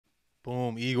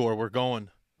Boom, Egor, we're going.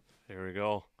 Here we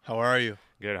go. How are you?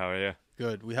 Good. How are you?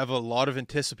 Good. We have a lot of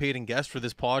anticipating guests for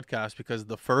this podcast because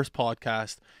the first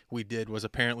podcast we did was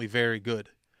apparently very good.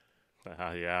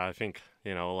 Yeah, I think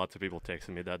lots of people texted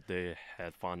me that they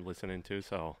had fun listening to.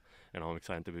 So I'm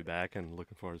excited to be back and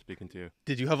looking forward to speaking to you.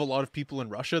 Did you have a lot of people in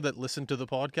Russia that listened to the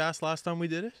podcast last time we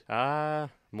did it?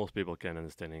 Most people can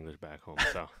understand English back home,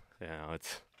 so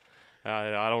it's.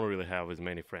 I don't really have as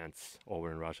many friends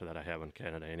over in Russia that I have in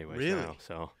Canada, anyways. Really? Now,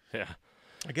 so yeah.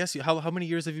 I guess how many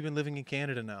years have you been living in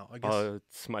Canada now? I guess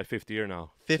It's my fifth year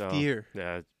now. fifth so, year.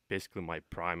 Yeah, it's basically my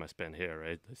prime I spent here,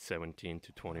 right? 17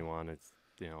 to 21. It's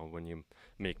when you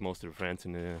make most of your friends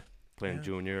in playing Yeah.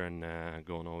 junior and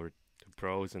going over to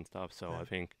pros and stuff. So Yeah. I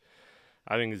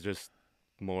think it's just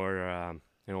more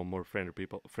more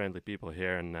friendly people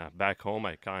here. And back home,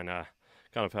 I kind of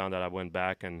found that I went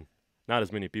back and not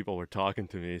as many people were talking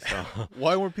to me. So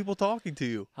Why weren't people talking to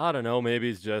you? I don't know. Maybe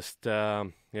it's just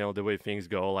the way things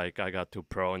go. Like I got to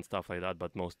pro and stuff like that,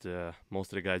 but most of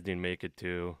the guys didn't make it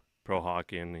to pro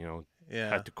hockey and Yeah.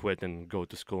 had to quit and go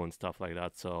to school and stuff like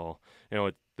that. So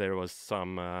there was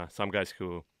some guys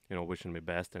who wishing me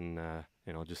best and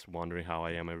just wondering how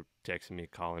I am, texting me,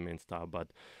 calling me and stuff.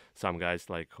 But some guys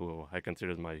like who I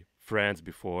considered my friends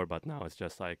before, but now it's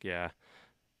just like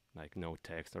like no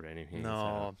text or anything.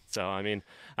 No. So I mean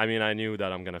I knew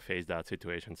that I'm gonna face that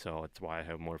situation. So it's why I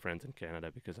have more friends in Canada,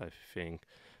 because I think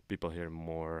people here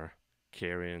more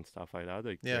caring and stuff like that.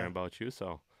 They Yeah. care about you.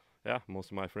 So yeah,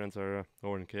 most of my friends are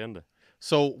over in Canada.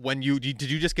 So when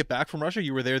did you just get back from Russia?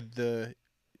 You were there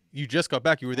you just got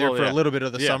back. You were there Well, for yeah. a little bit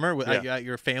of the Yeah, summer yeah. at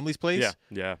your family's place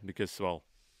Yeah, because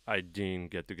I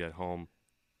didn't get home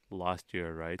last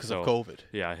year, right? because So of COVID.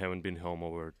 yeah, I haven't been home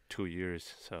over 2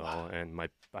 years. So Wow. and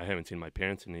I haven't seen my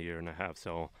parents in a year and a half.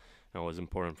 So it was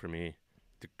important for me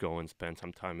to go and spend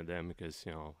some time with them, because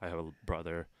I have a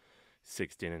brother,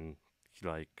 16, and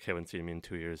he haven't seen me in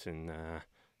 2 years, and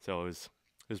so it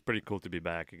was pretty cool to be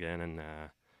back again and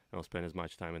spend as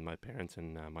much time with my parents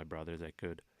and my brother as I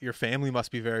could. Your family must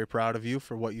be very proud of you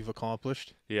for what you've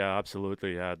accomplished. Yeah,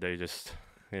 absolutely. Yeah, they just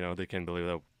they can't believe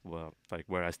that, well, like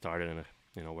where I started and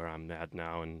where I'm at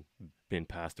now, and been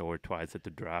passed over twice at the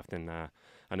draft, and I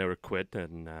never quit,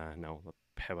 and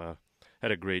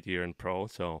had a great year in pro.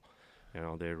 So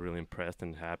they're really impressed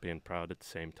and happy and proud at the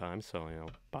same time. So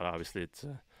but obviously it's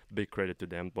a big credit to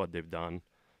them what they've done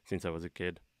since I was a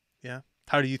kid. Yeah.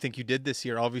 How do you think you did this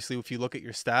year? Obviously, if you look at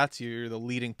your stats, you're the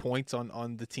leading points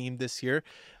on the team this year.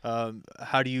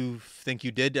 How do you think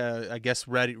you did? I guess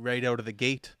right out of the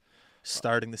gate,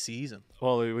 starting the season.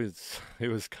 Well, it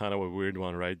was kind of a weird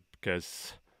one, right?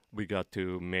 Because we got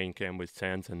to main camp with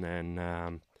Sands, and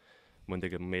then when they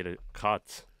made a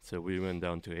cut, so we went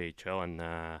down to AHL,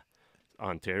 and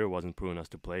Ontario wasn't proving us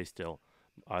to play still.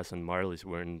 Us and Marlies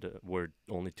were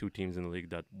only two teams in the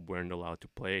league that weren't allowed to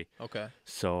play. Okay.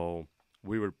 So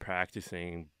we were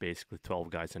practicing basically 12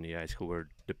 guys on the ice who were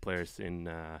the players in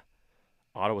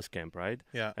Ottawa's camp, right?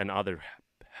 Yeah. And other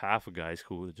half of guys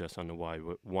who were just on the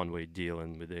one-way deal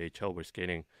and with the AHL were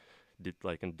skating did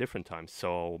in different times.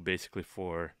 So basically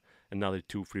for another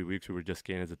 2-3 weeks we were just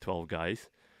skating as the 12 guys,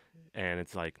 and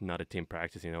it's not a team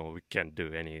practice. We can't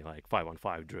do any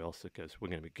 5-on-5 drills because we're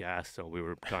gonna be gassed. So we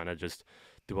were kind of just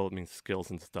developing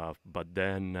skills and stuff. But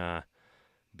then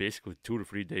basically 2 to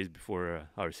 3 days before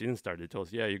our season started, they told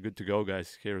us, yeah, you're good to go,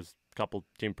 guys. Here's a couple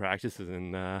team practices,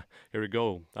 and here we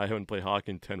go. I haven't played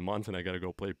hockey in 10 months, and I got to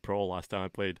go play pro. Last time I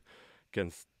played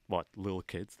against, little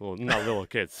kids? Well, not little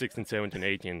kids, 16, 17,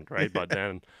 18, right? But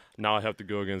then now I have to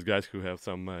go against guys who have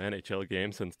some NHL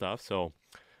games and stuff. So,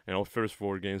 first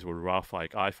 4 games were rough.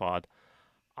 I thought,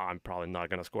 I'm probably not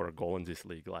going to score a goal in this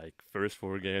league. First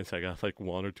 4 games, I got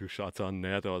 1 or 2 shots on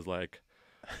net. I was like,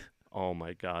 oh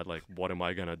my God, what am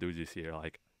I going to do this year?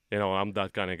 I'm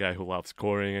that kind of guy who loves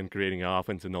scoring and creating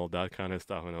offense and all that kind of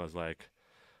stuff. And I was like,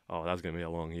 oh, that's going to be a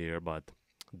long year. But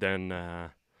then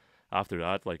after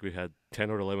that, we had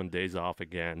 10 or 11 days off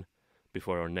again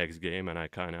before our next game. And I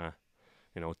kind of,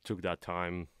 took that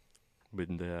time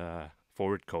with the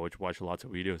forward coach, watched lots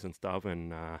of videos and stuff,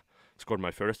 and scored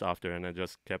my first after. And I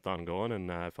just kept on going.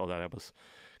 And I felt that I was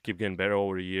keep getting better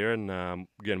over the year and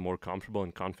getting more comfortable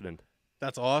and confident.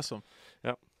 That's awesome.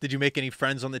 Yeah. Did you make any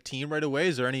friends on the team right away?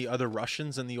 Is there any other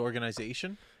Russians in the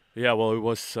organization? Yeah, well, it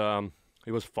was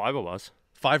 5 of us.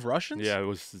 5 Russians? Yeah, it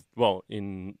was,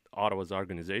 in Ottawa's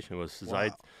organization, it was Wow.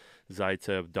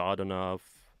 Zaitsev, Dodonov,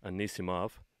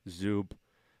 Anisimov, Zub,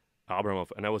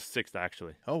 Abramov, and I was 6th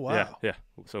actually. Oh, wow. Yeah.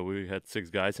 So we had 6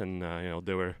 guys, and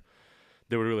they were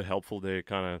really helpful. They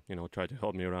kind of tried to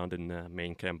help me around in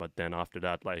main camp, but then after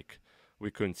that,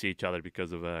 we couldn't see each other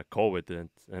because of COVID and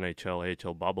NHL,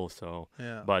 AHL bubble. So,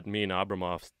 Yeah. but me and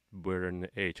Abramov were in the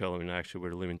AHL and actually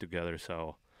we're living together.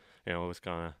 So, it was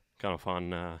kind of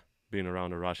fun being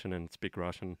around a Russian and speak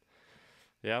Russian.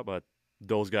 Yeah, but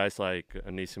those guys like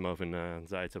Anisimov and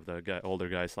Zaitsev, the older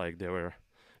guys, like they were,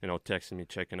 texting me,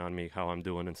 checking on me, how I'm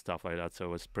doing and stuff like that. So it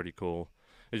was pretty cool.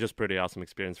 It's just pretty awesome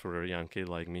experience for a young kid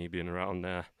like me being around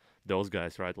those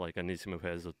guys, right? Like Anisimov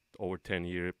has over 10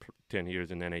 years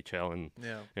in NHL, and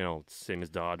Yeah. same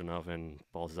as Dodonov and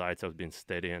Paul Zaitsev's been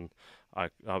steady. And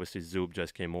obviously Zub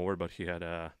just came over, but he had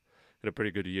a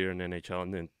pretty good year in NHL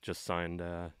and then just signed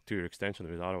a 2-year extension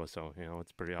with Ottawa. So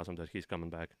it's pretty awesome that he's coming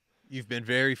back. You've been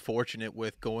very fortunate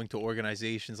with going to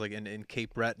organizations like in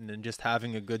Cape Breton and just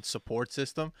having a good support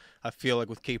system. I feel like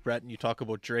with Cape Breton, you talk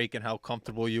about Drake and how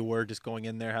comfortable you were just going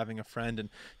in there, having a friend, and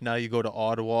now you go to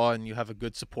Ottawa and you have a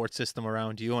good support system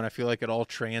around you. And I feel like it all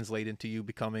translates into you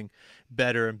becoming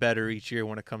better and better each year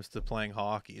when it comes to playing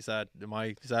hockey. Is that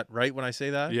right when I say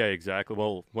that? Yeah, exactly.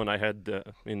 Well, when I had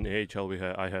in the AHL,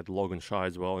 I had Logan Shaw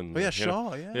as well, and Oh yeah,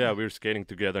 Shaw. yeah, we were skating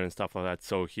together and stuff like that.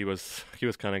 So he was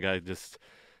kind of guy just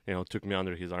took me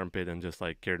under his armpit and just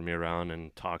like carried me around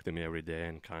and talked to me every day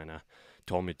and kind of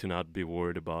told me to not be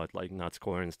worried about like not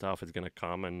scoring and stuff. It's gonna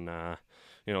come, and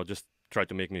just tried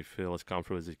to make me feel as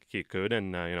comfortable as he could,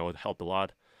 and it helped a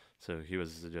lot. So he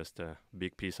was just a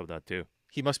big piece of that too.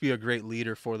 He must be a great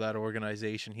leader for that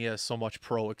organization. He has so much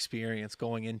pro experience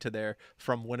going into there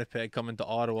from Winnipeg, coming to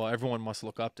Ottawa. Everyone must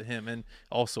look up to him. And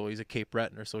also, he's a Cape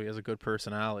Bretoner, so he has a good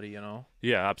personality.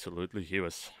 Yeah, absolutely. He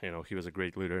was a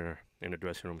great leader in the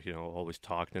dressing room. Always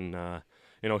talked, and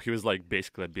he was like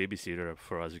basically a babysitter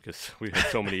for us because we had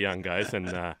so many young guys, and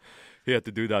he had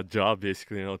to do that job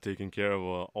basically, taking care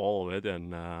of all of it,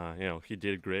 and he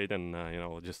did great, and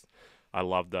just I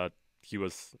love that. He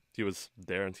was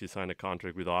there and he signed a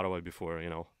contract with Ottawa before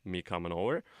me coming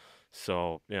over,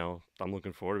 so I'm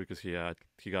looking forward because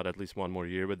he got at least one more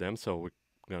year with them, so we're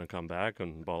gonna come back,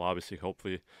 and well, obviously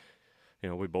hopefully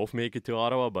we both make it to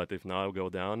Ottawa, but if not, we'll go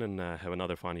down and have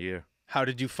another fun year. How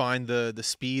did you find the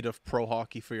speed of pro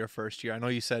hockey for your first year? I know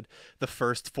you said the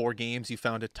first 4 games you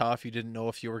found it tough. You didn't know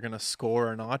if you were going to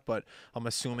score or not, but I'm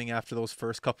assuming after those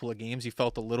first couple of games you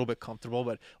felt a little bit comfortable.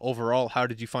 But overall, how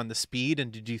did you find the speed,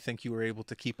 and did you think you were able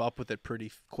to keep up with it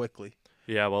pretty quickly?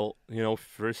 Yeah, well,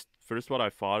 first what I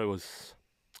thought it was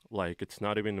like it's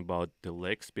not even about the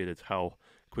leg speed; it's how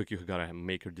quick you gotta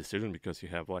make your decision because you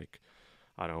have like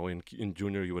I don't know, in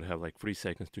junior you would have like 3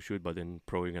 seconds to shoot, but in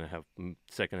pro you're gonna have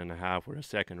second and a half or a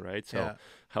second, right? So Yeah.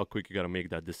 how quick you gotta make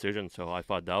that decision. So I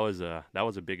thought that was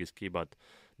the biggest key. But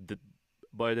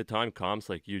by the time comes,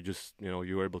 like you just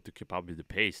you were able to keep up with the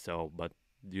pace. So but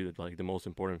like the most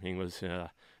important thing was to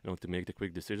make the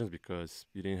quick decisions because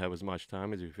you didn't have as much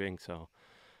time as you think. So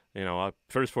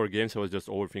first 4 games I was just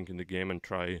overthinking the game and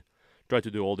try to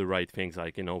do all the right things,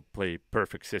 like play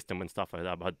perfect system and stuff like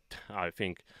that. But I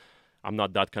think I'm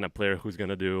not that kind of player who's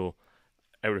gonna do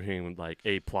everything like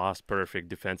A plus perfect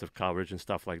defensive coverage and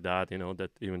stuff like that.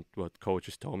 That even what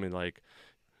coaches told me, like,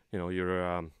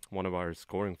 you're one of our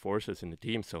scoring forces in the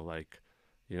team. So like,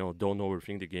 don't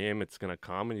overthink the game. It's gonna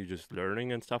come and you're just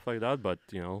learning and stuff like that. But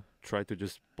try to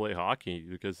just play hockey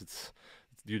because it's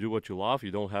you do what you love.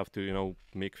 You don't have to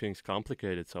make things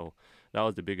complicated. So that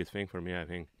was the biggest thing for me, I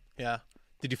think. Yeah.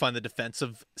 Did you find the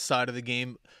defensive side of the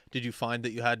game? Did you find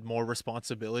that you had more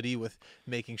responsibility with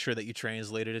making sure that you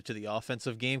translated it to the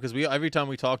offensive game? Because every time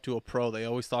we talk to a pro, they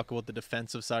always talk about the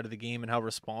defensive side of the game and how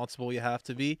responsible you have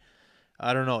to be.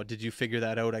 I don't know. Did you figure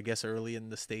that out, I guess, early in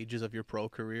the stages of your pro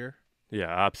career? Yeah,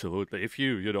 absolutely. If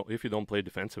you don't play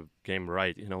defensive game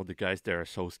right, the guys there are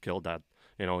so skilled that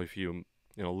if you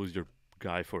lose your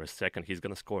guy for a second, he's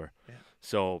gonna score. Yeah.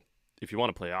 So if you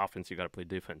want to play offense, you got to play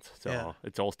defense. So Yeah.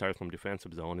 it's all starts from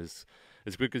defensive zone. Is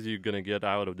because you're gonna get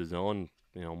out of the zone.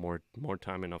 More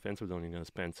time in offensive zone you're gonna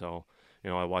spend. So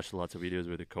I watched lots of videos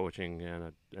with the coaching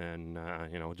and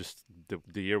just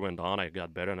the year went on. I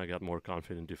got better and I got more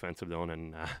confident in defensive zone.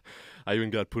 And I even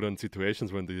got put on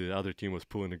situations when the other team was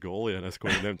pulling a goalie and I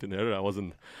scored an empty netter. I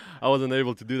wasn't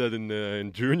able to do that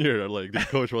in junior. Like the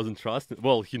coach wasn't trusting.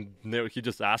 Well, he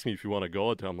just asked me if you want to go.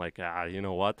 And I'm like, you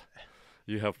know what?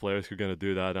 You have players who are gonna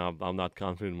do that. I'm not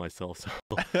confident in myself. So,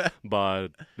 but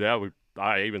yeah,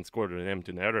 I even scored an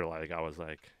empty netter. Like I was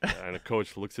like, and the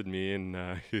coach looks at me and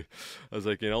I was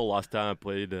like, last time I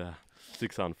played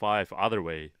 6-on-5 other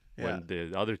way when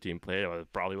the other team played,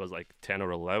 it probably was like 10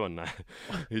 or 11.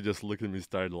 He just looked at me,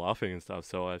 started laughing and stuff.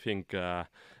 So I think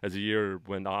as the year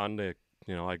went on,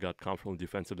 I got comfortable in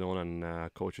defensive zone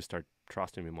and coaches start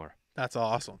trusting me more. That's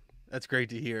awesome. That's great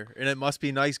to hear. And it must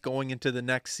be nice going into the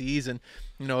next season.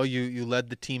 You know, you led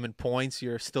the team in points.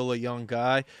 You're still a young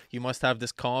guy. You must have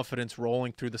this confidence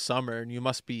rolling through the summer, and you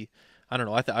must be, I don't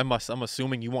know, I'm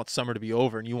assuming you want summer to be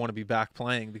over and you want to be back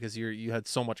playing because you had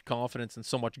so much confidence and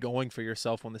so much going for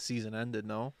yourself when the season ended,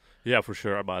 no? Yeah, for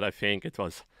sure. But I think it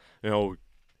was,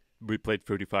 we played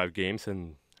 35 games,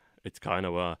 and it's kind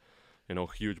of a,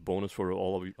 huge bonus for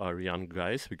all of our young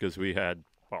guys because we had,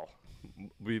 well,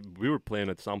 we were playing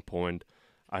at some point.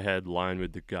 I had line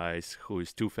with the guys who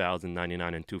is 2000,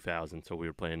 99, and 2000. So we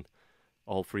were playing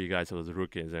all three guys as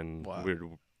rookies, and Wow. we're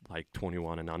like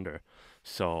 21 and under.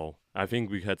 So I think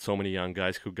we had so many young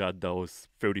guys who got those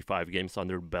 35 games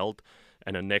under belt,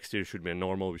 and then next year should be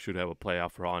normal. We should have a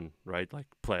playoff run, right? Like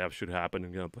playoffs should happen. We're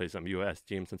gonna play some U.S.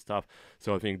 teams and stuff.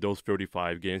 So I think those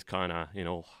 35 games kind of,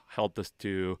 helped us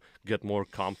to get more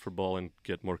comfortable and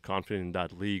get more confident in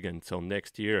that league. And so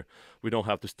next year we don't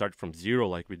have to start from zero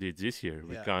like we did this year.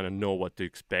 We Yeah. kind of know what to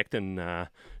expect, and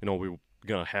we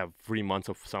gonna have 3 months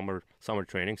of summer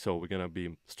training, so we're gonna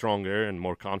be stronger and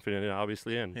more confident,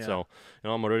 obviously. And Yeah. so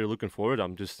I'm already looking forward.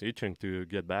 I'm just itching to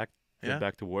get back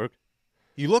to work.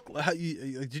 You look,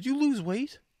 did you lose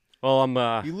weight? Well, I'm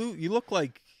You look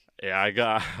like, yeah,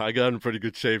 I got in pretty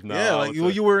good shape now. yeah, like, well,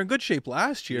 you were in good shape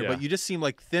last year, Yeah. but you just seem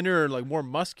like thinner, like more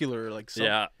muscular, like some,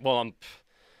 yeah. Well,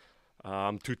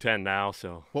 I'm 210 now.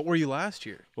 So What were you last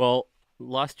year? well,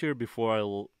 last year before I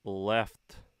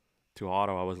left to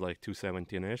Ottawa, I was like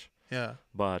 217ish. Yeah.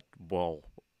 But well,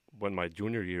 when my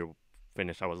junior year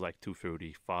finished, I was like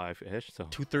 235ish. So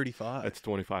 235. it's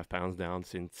 25 pounds down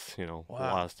since Wow.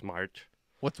 last March.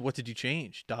 What did you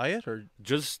change? Diet or?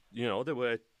 Just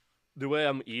the way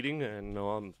I'm eating, and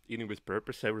I'm eating with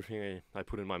purpose. Everything I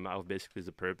put in my mouth basically is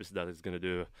a purpose that is gonna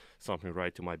do something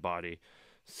right to my body.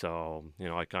 So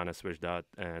I kind of switched that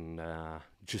and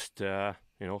just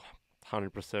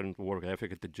 100% work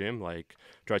ethic at the gym. Like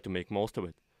try to make most of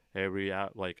it. Every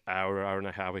hour and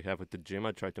a half we have at the gym,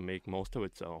 I try to make most of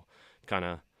it. So kind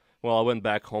of, well, I went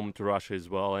back home to Russia as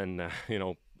well, and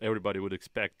everybody would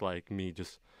expect like me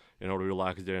just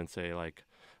relax there and say like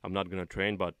I'm not gonna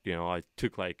train, but I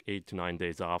took like 8 to 9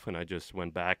 days off, and I just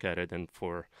went back at it, and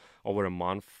for over a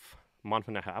month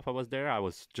and a half I was there. I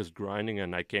was just grinding,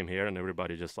 and I came here, and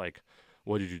everybody just like,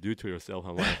 what did you do to yourself?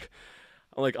 I'm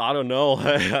like, I don't know.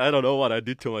 I don't know what I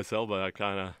did to myself, but I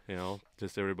kind of,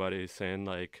 just everybody saying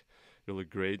like, you look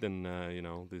great, and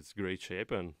this great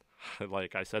shape. And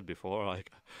like I said before,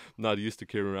 like I'm not used to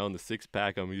carrying around the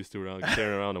 6-pack. I'm used to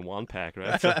carrying around a 1-pack,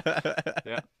 right? So,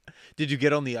 yeah. Did you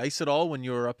get on the ice at all when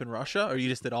you were up in Russia, or you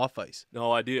just did off ice?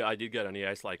 No, I did get on the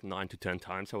ice like 9 to 10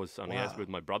 times. I was on the ice Wow. with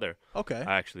my brother, Okay.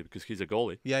 actually, because he's a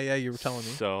goalie. Yeah, you were telling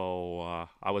me. So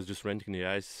I was just renting the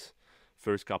ice.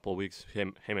 First couple of weeks,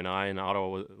 him and I in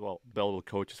Ottawa, Belleville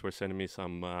coaches were sending me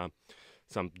some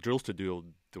drills to do,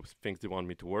 those things they want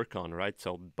me to work on, right?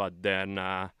 So, but then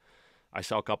I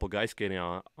saw a couple guys skating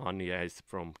on the ice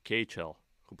from KHL,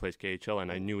 who plays KHL,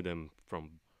 and I knew them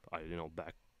from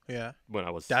back Yeah. when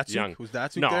I was Datsuk? young. Was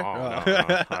Datsuk No, there?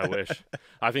 no, I wish.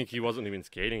 I think he wasn't even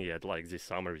skating yet, like this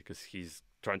summer, because he's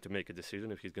trying to make a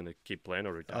decision if he's gonna keep playing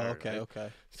or retire. Oh, okay, right? okay.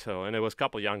 So, and there was a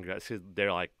couple young guys.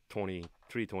 They're like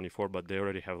 23, 24, but they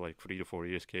already have like 3 to 4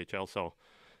 years KHL. So,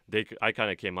 I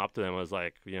kind of came up to them. I was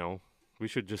like, we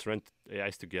should just rent the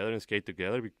ice together and skate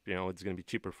together. It's gonna be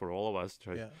cheaper for all of us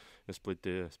to Yeah. split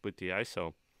the ice.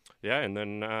 So, yeah, and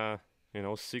then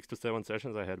 6 to 7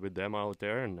 sessions I had with them out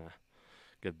there, and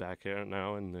get back here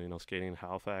now, and skating in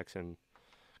Halifax and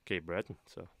Cape Breton.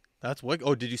 So. That's wicked.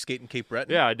 Oh, did you skate in Cape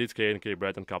Breton? Yeah, I did skate in Cape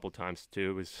Breton a couple times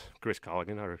too with Chris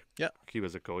Colligan. Yeah. He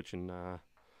was a coach in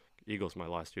Eagles my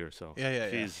last year, so Yeah.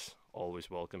 he's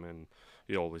always welcome, and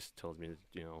he always tells me,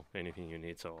 anything you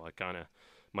need. So I kind of,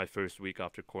 my first week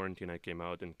after quarantine, I came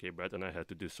out in Cape Breton. I had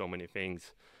to do so many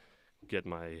things, get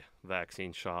my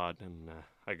vaccine shot, and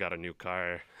I got a new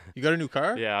car. You got a new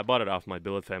car? Yeah, I bought it off my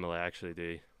billet family. Actually,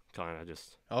 they kind of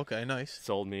just Okay, nice.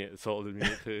 sold me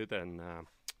to it, and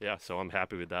yeah, so I'm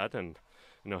happy with that, and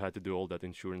had to do all that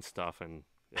insurance stuff, and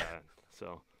yeah,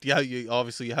 so Yeah, you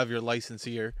have your license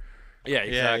here. yeah,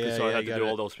 exactly. yeah, so I yeah, had you to do got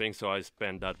all it. those things. So I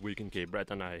spent that week in Cape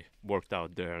Breton. I worked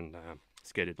out there and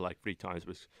skated like 3 times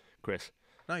with Chris.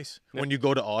 Nice. Yeah. When you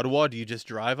go to Ottawa, do you just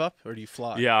drive up or do you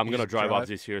fly? Yeah, I'm You gonna just drive up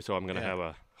this year, so I'm gonna Yeah. have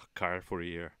a car for a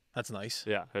year. That's nice.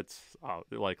 Yeah, it's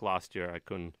like last year I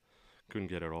couldn't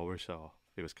get it over, so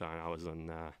it was I was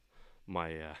on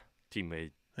my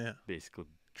teammate Yeah. basically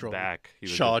Drove back. He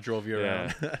was Shaw just- drove you yeah.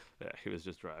 around. Yeah, he was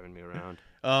just driving me around.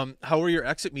 How were your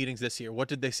exit meetings this year? What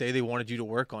did they say they wanted you to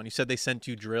work on? You said they sent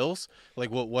you drills.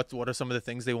 Like what are some of the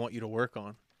things they want you to work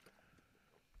on?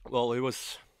 Well, it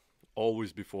was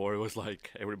always before it was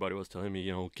like everybody was telling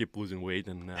me, keep losing weight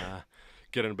and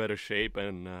get in better shape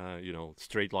and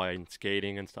straight line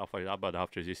skating and stuff like that. But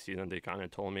after this season, they kind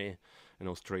of told me,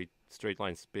 straight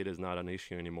line speed is not an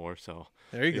issue anymore. So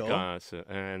There you go.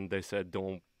 and they said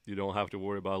you don't have to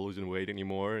worry about losing weight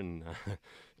anymore and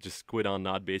just quit on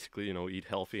that. Basically, eat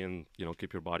healthy and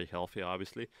keep your body healthy,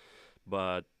 obviously.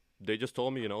 But they just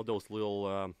told me, those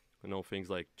little things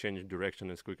like changing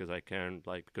direction as quick as I can,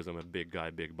 like because I'm a big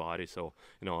guy, big body. So,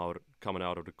 coming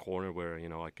out of the corner where,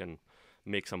 I can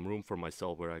make some room for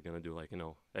myself where I'm going to do like,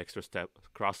 extra step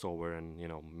crossover and,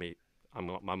 I'm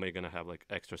going to have like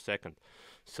extra second.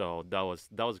 So that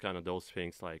was kind of those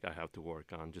things like I have to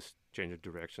work on, just changing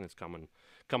direction. It's coming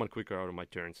quicker out of my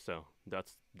turns. So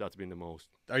that's been the most.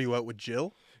 Are you out with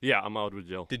Jill? Yeah, I'm out with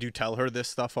Jill. Did you tell her this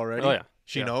stuff already? Oh, yeah.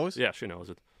 She knows? Yeah, she knows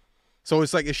it. So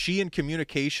it's like, is she in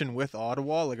communication with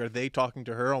Ottawa? Like, are they talking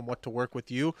to her on what to work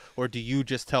with you, or do you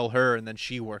just tell her and then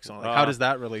she works on it? Like, how does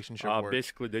that relationship work?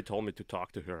 Basically, they told me to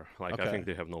talk to her. Like, Okay. I think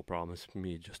they have no problems with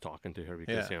me just talking to her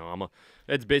because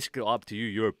it's basically up to you.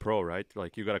 You're a pro, right?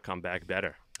 Like, you got to come back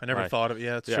better. I never thought of it.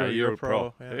 Yeah, it's true. You're a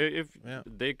pro. Yeah. If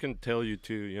they can tell you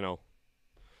to,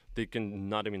 they can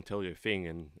not even tell you a thing,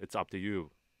 and it's up to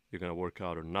you. You're gonna work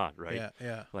out or not, right?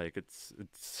 Yeah. Like it's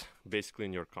basically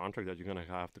in your contract that you're gonna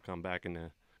have to come back in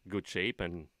a good shape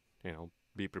and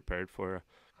be prepared for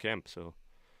camp. So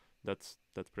that's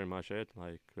pretty much it.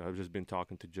 Like I've just been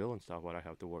talking to Jill and stuff what I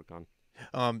have to work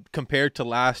on. Compared to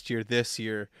last year, this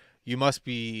year, you must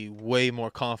be way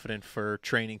more confident for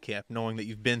training camp, knowing that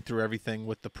you've been through everything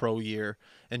with the pro year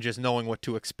and just knowing what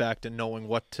to expect and knowing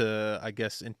what to, I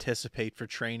guess, anticipate for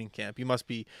training camp. You must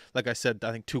be, like I said,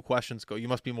 I think 2 questions ago, you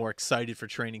must be more excited for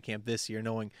training camp this year,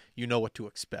 knowing you know what to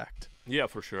expect. Yeah,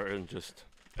 for sure. And just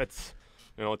it's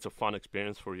a fun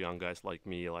experience for young guys like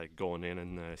me, like going in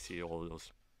and see all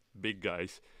those big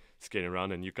guys skating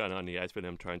around, and you kind of on the ice with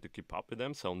them trying to keep up with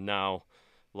them. So now,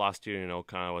 last year,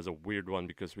 kind of was a weird one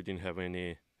because we didn't have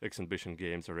any exhibition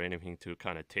games or anything to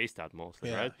kind of taste that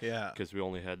mostly, right? Yeah. Because we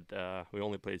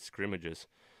only played scrimmages.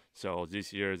 So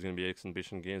this year is going to be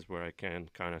exhibition games where I can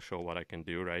kind of show what I can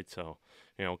do, right? So,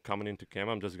 coming into camp,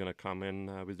 I'm just going to come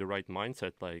in with the right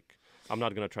mindset. Like, I'm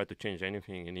not going to try to change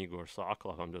anything in Egor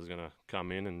Sokolov. I'm just going to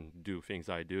come in and do things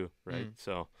I do, right?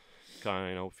 So,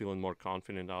 kind of, feeling more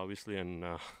confident, obviously, and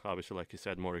obviously, like you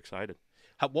said, more excited.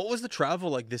 What was the travel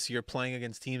like this year playing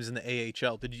against teams in the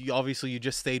AHL? You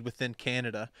just stayed within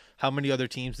Canada. How many other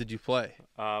teams did you play?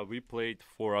 We played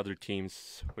 4 other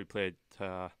teams. We played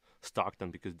Stockton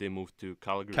because they moved to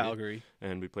Calgary.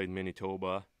 And we played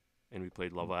Manitoba, and we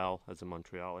played Laval as in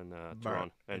Montreal and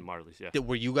Toronto and Marlies. Yeah.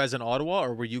 Were you guys in Ottawa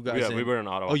or were you guys? Yeah, we were in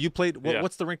Ottawa. Oh, you played.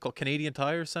 What's the rink called? Canadian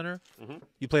Tire Center. Mm-hmm.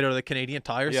 You played out of the Canadian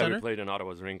Tire Center. Yeah, we played in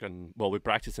Ottawa's rink, and we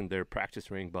practiced in their practice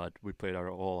rink, but we played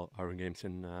all our games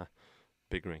in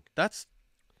big rink. That's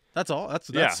all. That's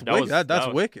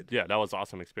wicked. Yeah, that was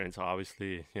awesome experience.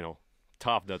 Obviously,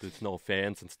 tough that it's no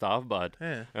fans and stuff, but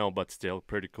but still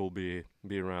pretty cool be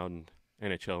around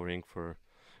NHL rink for.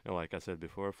 Like I said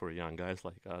before, for young guys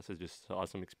like us, it's just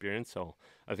awesome experience. So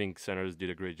I think Senators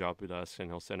did a great job with us,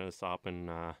 set us up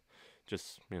and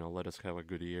just let us have a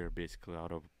good year, basically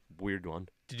out of weird one.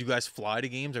 Did you guys fly to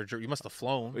games, or you must have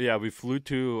flown? Yeah, we flew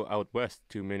to out west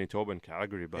to Manitoba and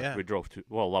Calgary, but we drove to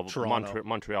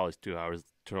Montreal is 2 hours.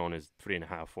 Toronto is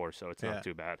 3.5, 4, so it's not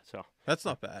too bad. So that's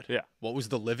not bad. Yeah. What was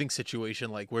the living situation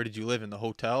like? Where did you live? In the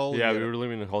hotel? Yeah, we were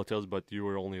living in hotels, but you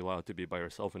were only allowed to be by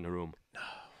yourself in the room. No.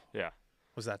 Yeah.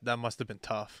 Was that must have been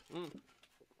tough?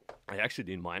 I actually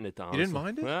didn't mind it. Honestly. You didn't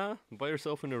mind it? Yeah, by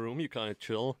yourself in the room, you kind of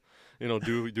chill,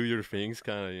 do your things,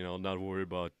 kind of, not worry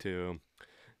about,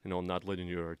 not letting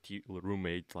your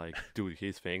roommate like do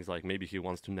his things. Like maybe he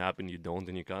wants to nap and you don't,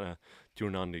 and you kind of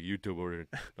turn on the YouTube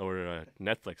or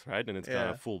Netflix, right? And it's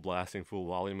kind of full blasting, full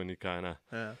volume, and you kind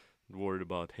of worried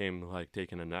about him like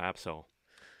taking a nap. So,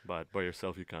 but by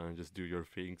yourself, you kind of just do your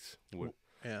things.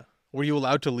 Yeah. Were you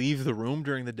allowed to leave the room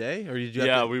during the day, or did you?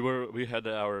 We had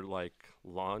our like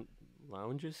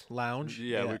lounges. Lounge.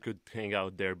 Yeah, we could hang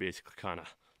out there. Basically, kind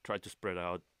of try to spread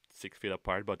out 6 feet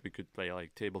apart, but we could play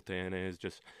like table tennis,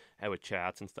 just have a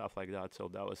chats and stuff like that.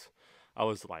 So I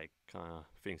was like kind of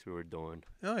things we were doing.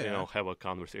 Oh yeah. Have a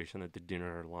conversation at the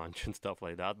dinner or lunch and stuff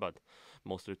like that. But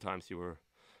most of the times you were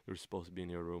supposed to be in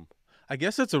your room. I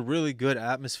guess it's a really good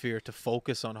atmosphere to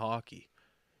focus on hockey.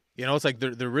 It's like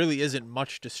there really isn't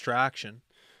much distraction.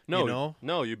 No,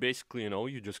 you basically,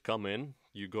 you just come in,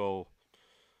 you go,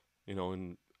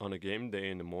 on a game day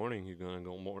in the morning, you're going to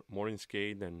go morning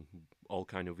skate and all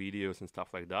kind of videos and stuff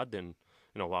like that. Then,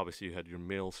 obviously you had your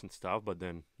meals and stuff, but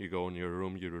then you go in your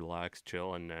room, you relax,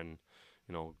 chill, and then,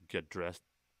 get dressed,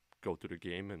 go to the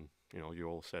game and you're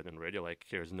all set and ready. Like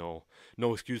there's no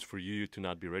excuse for you to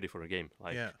not be ready for a game.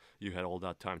 Like Yeah. you had all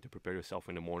that time to prepare yourself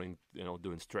in the morning,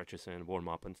 doing stretches and warm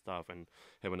up and stuff, and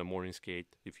having a morning skate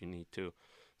if you need to.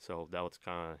 So that was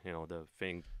kind of the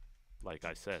thing. Like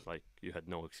I said, like you had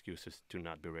no excuses to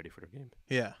not be ready for the game.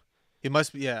 Yeah. It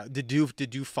must be. Yeah. Did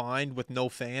you find with no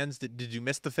fans? Did you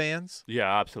miss the fans?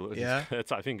 Yeah, absolutely. Yeah.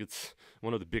 I think it's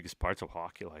one of the biggest parts of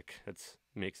hockey. Like it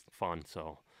makes it fun.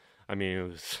 So, I mean, it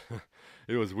was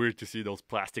it was weird to see those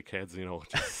plastic heads,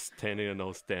 just standing in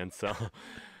those stands. So,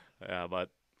 yeah, but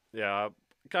yeah,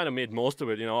 kind of made most of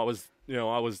it. I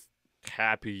was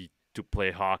happy to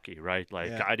play hockey, right?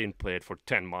 Like Yeah. I didn't play it for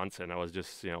 10 months, and I was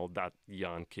just that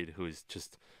young kid who is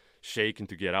just shaking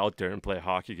to get out there and play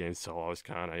hockey games. So I was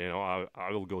kind of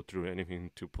I will go through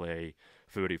anything to play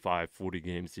 35, 40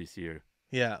 games this year.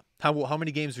 Yeah. How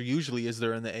many games is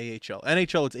there in the AHL?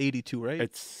 NHL it's 82, right?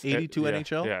 It's 82 yeah,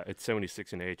 NHL? Yeah, it's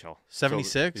 76 in AHL.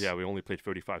 76? So, yeah, we only played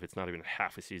 35. It's not even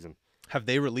half a season. Have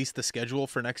they released the schedule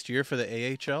for next year for the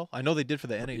AHL? I know they did for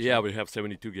the NHL. Yeah, we have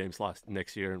 72 games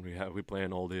next year, and we play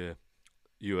in all the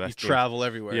U.S. You teams. travel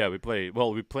everywhere. Yeah, we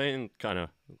play in kind of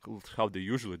how they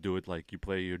usually do it. Like you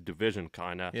play your division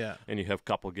kind of, Yeah. and you have a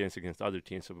couple games against other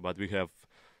teams. But we have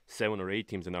 7 or 8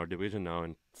 teams in our division now,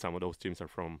 and some of those teams are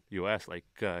from U.S. like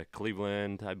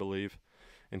Cleveland, I believe,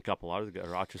 and a couple others,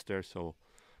 Rochester. So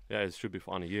yeah, it should be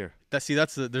fun a year.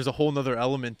 There's a whole nother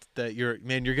element that you're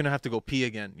gonna have to go pee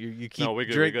again. You keep No, we're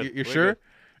good, drink. we're good, You're we're sure?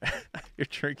 good. You're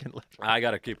drinking. I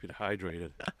gotta keep it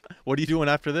hydrated. What are you doing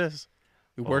after this?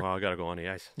 You work. I gotta go on the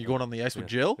ice. You going on the ice with Yeah.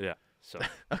 Jill? Yeah. So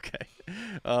Okay.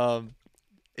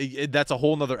 That's a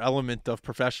whole nother element of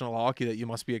professional hockey that you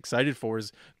must be excited for,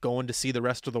 is going to see the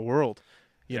rest of the world.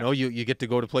 You Yeah. know, you get to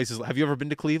go to places. Have you ever been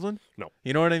to Cleveland? No.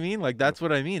 You know what I mean? Like that's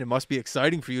what I mean. It must be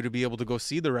exciting for you to be able to go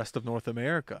see the rest of North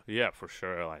America. yeah, for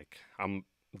sure. Like I'm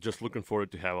just looking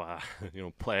forward to have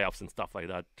playoffs and stuff like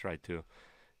that. Try to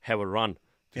have a run.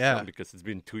 Yeah. Because it's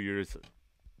been 2 years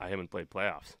I haven't played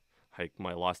playoffs. Like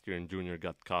my last year in junior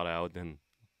got caught out, and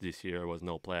this year was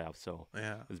no playoffs. So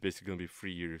Yeah. it's basically gonna be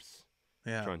 3 years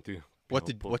Yeah. trying to. What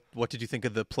did you think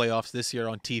of the playoffs this year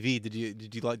on TV?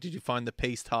 Did you find the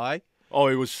pace high? Oh,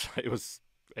 it was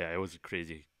a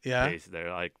crazy Yeah. pace there.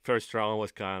 Like first round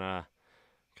was kind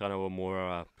of a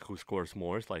more who scores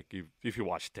more. It's like if you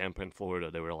watch Tampa and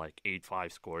Florida, they were like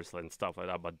 8-5 scores and stuff like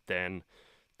that. But then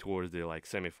towards the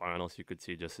semifinals, you could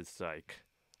see just it's like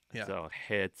Yeah.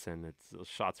 hits and it's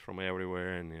shots from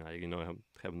everywhere, and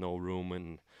have no room,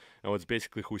 and it's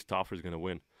basically who's tougher is gonna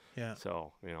win. Yeah.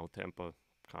 So Tampa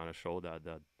kind of showed that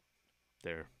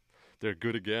they're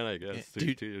good again, I guess.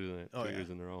 Yeah. Two years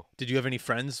in a row. Did you have any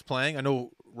friends playing? I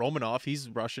know Romanov, he's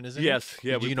Russian, isn't he? Yes,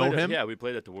 yeah. Did you know him? Yeah, we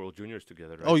played at the World Juniors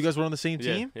together. Right? Oh, you guys were on the same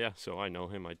yeah, team? Yeah, so I know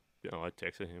him. I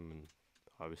texted him, and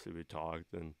obviously we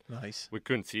talked, and Nice. we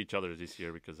couldn't see each other this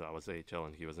year because I was AHL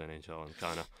and he was NHL, and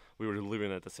kind of we were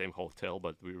living at the same hotel,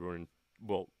 but we weren't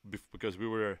because we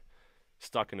were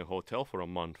stuck in a hotel for a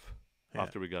month Yeah.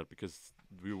 after we got because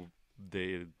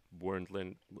they weren't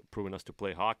proving us to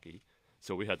play hockey.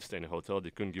 So we had to stay in a hotel.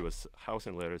 They couldn't give us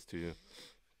housing letters to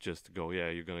just go, yeah,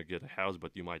 you're going to get a house,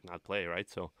 but you might not play, right?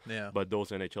 So, Yeah. but those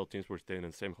NHL teams were staying in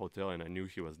the same hotel, and I knew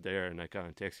he was there, and I kind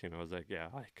of texted him. I was like, yeah,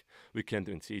 like, we can't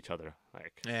even see each other.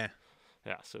 Like, Yeah.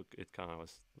 yeah, so it kind of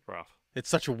was rough. It's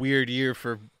such a weird year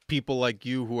for people like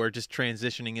you who are just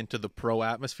transitioning into the pro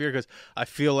atmosphere, because I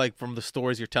feel like from the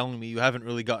stories you're telling me, you haven't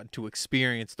really gotten to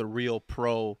experience the real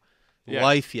pro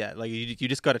life yet. Like you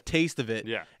just got a taste of it.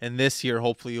 Yeah. And this year,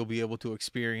 hopefully, you'll be able to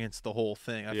experience the whole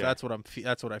thing. Yeah. That's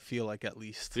what I feel like, at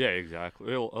least. Yeah,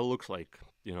 exactly. It looks like,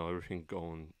 everything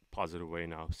going positive way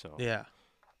now. So, Yeah.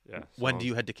 yeah. When so do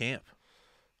you head to camp?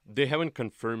 They haven't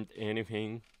confirmed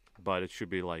anything, but it should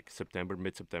be like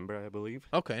mid-September, I believe.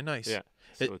 Okay, nice. Yeah.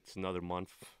 So it's another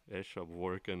month-ish of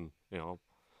work, and,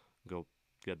 go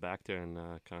get back there and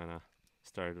kind of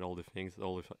start all the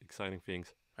exciting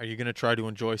things. Are you gonna try to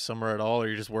enjoy summer at all, or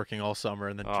you're just working all summer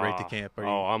and then straight to camp?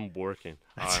 I'm working.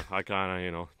 I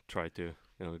kind of try to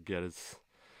get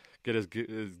as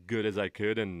good as I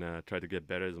could, and try to get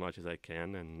better as much as I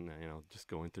can, and just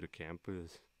go into the camp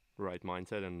with the right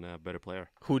mindset and a better player.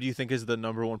 Who do you think is the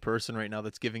number one person right now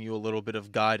that's giving you a little bit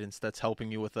of guidance, that's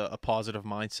helping you with a positive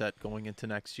mindset going into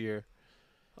next year?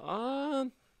 I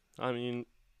mean,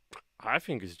 I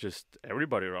think it's just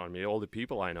everybody around me, all the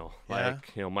people I know. Yeah.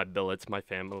 Like, my billets, my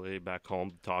family back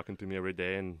home talking to me every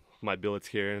day, and my billets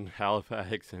here in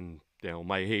Halifax, and,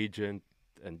 my agent,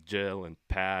 and Jill, and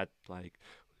Pat,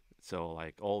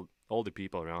 all the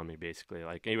people around me, basically.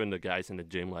 Like, even the guys in the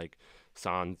gym, like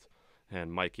Sans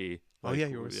and Mikey, Oh yeah,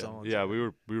 you were with yeah, Sans. yeah, we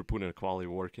were putting a quality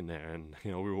work in there, and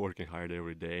we were working hard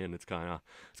every day, and it's kind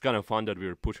of fun that we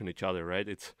were pushing each other, right?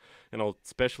 It's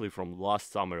especially from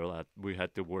last summer that we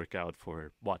had to work out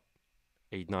for what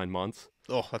 8 9 months,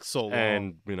 Oh, that's so long.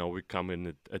 and we come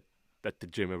in at the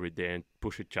gym every day and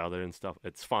push each other and stuff.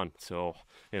 It's fun, so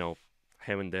you know.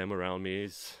 Having them around me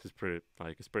is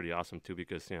pretty awesome too,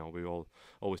 because we all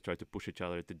always try to push each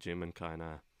other at the gym and kind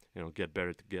of get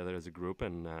better together as a group,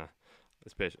 and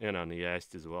especially on the ice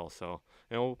as well. So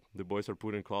the boys are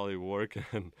putting quality work,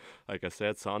 and like I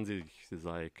said, Sanzi is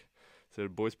like, so the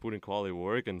boys put in quality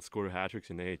work and score hat tricks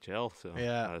in the AHL. So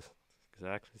Yeah.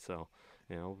 exactly. So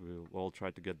we all try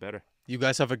to get better. You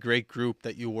guys have a great group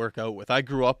that you work out with. I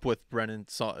grew up with Brennan.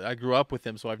 So I grew up with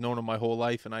him, so I've known him my whole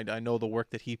life, and I know the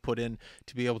work that he put in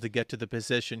to be able to get to the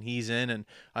position he's in. And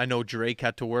I know Drake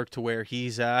had to work to where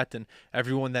he's at, and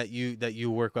everyone that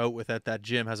you work out with at that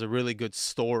gym has a really good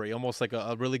story, almost like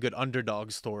a really good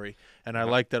underdog story. And I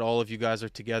Yeah. like that all of you guys are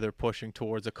together pushing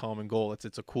towards a common goal.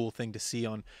 It's a cool thing to see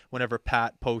on whenever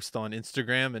Pat posts on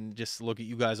Instagram and just look at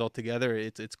you guys all together.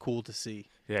 It's cool to see.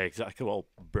 Yeah, exactly. Well,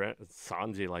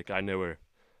 Sanji, like I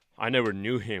never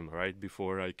knew him right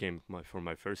before I came for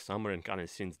my first summer, and kind of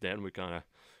since then we kind of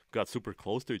got super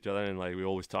close to each other, and like we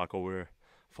always talk over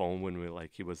phone when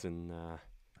he was in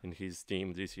his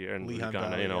team this year, and we Lehigh kind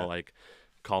of Valley, yeah. like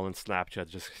calling Snapchat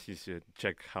just he should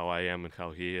check how I am and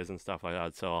how he is and stuff like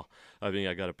that. So I think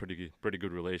I got a pretty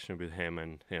good relation with him,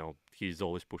 and he's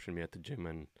always pushing me at the gym,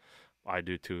 and I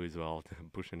do too as well,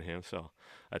 pushing him. So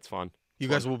that's fun. You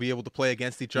Fun. guys will be able to play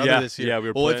against each other Yeah, this year. yeah,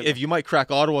 we're Well, playing. if you might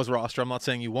crack Ottawa's roster, I'm not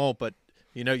saying you won't, but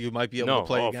you might be able No, to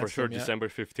play oh, against for sure. them. Yeah? December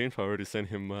 15th, I already sent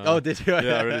him. Oh, did you?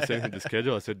 Yeah, I already sent him the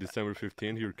schedule. I said December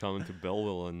 15th, you're coming to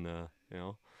Belleville, and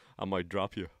I might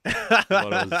drop you. But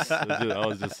I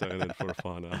was just saying it for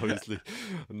fun. Obviously,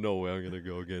 no way I'm gonna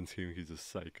go against him. He's a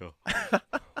psycho.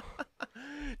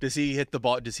 Does he hit the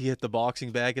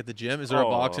boxing bag at the gym? Is there a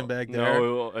boxing bag there?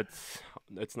 No,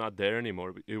 it's not there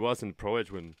anymore. It was in Pro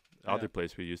Edge when Yeah. other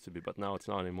place we used to be, but now it's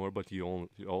not anymore. But you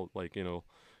all like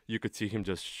you could see him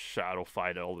just shadow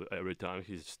fight every time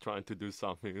he's just trying to do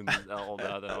something and all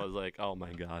that. And I was like, oh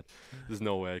my god, there's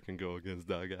no way I can go against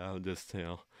that guy.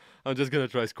 I'm just gonna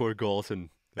try score goals. And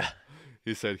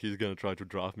he said he's gonna try to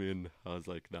drop me, and I was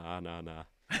like, nah.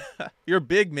 You're a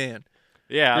big man.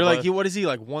 Yeah, You're but, like what is he,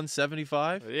 like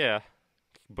 175? yeah,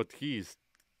 but he's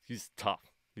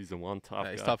tough. He's the one tough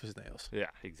Yeah, he's guy. tough as nails.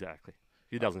 Yeah, exactly.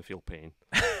 He doesn't feel pain.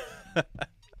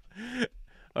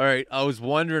 All right, I was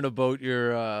wondering about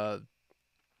your. I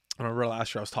remember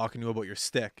last year I was talking to you about your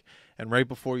stick, and right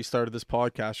before you started this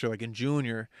podcast, you're like, in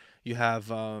junior you have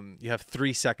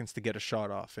 3 seconds to get a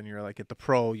shot off, and you're like, at the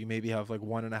pro you maybe have like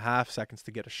 1.5 seconds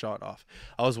to get a shot off.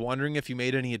 I was wondering if you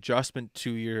made any adjustment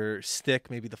to your stick,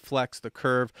 maybe the flex, the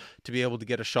curve, to be able to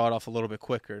get a shot off a little bit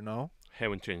quicker. No,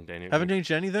 Haven't changed anything. haven't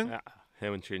changed anything. Yeah,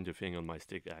 haven't changed a thing on my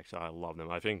stick. Actually, I love them.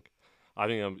 I think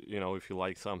if you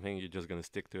like something, you're just gonna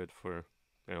stick to it for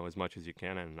as much as you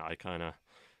can. And I kind of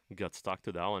got stuck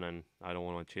to that one, and I don't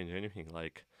want to change anything.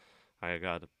 Like I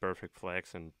got a perfect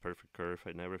flex and perfect curve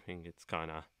and everything. It's kind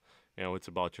of it's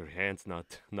about your hands,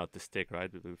 not the stick,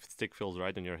 right? If the stick feels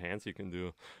right in your hands, you can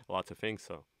do lots of things.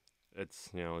 So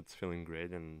it's it's feeling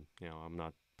great, and I'm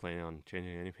not planning on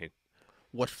changing anything.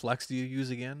 What flex do you use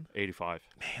again? 85.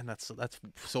 Man, that's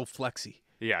so flexy.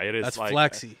 Yeah, it is. That's like,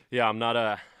 flexy. Yeah, I'm not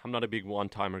a big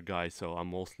one-timer guy, so I'm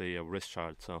mostly a wrist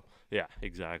shot. So yeah,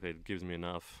 exactly. It gives me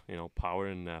enough, power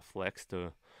and flex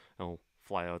to,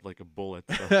 fly out like a bullet.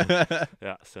 So,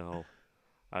 yeah, so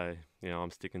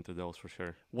I'm sticking to those for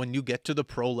sure. When you get to the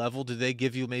pro level, do they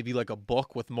give you maybe like a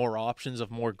book with more options of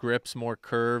more grips, more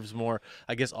curves, more,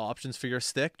 I guess, options for your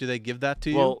stick? Do they give that to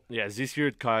you? Well, yeah, this year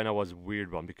it kind of was a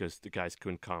weird one because the guys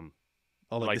couldn't come.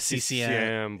 Oh, like the CCM,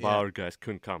 CCM Bauer guys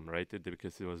couldn't come, right?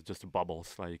 Because it was just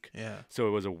bubbles, yeah. So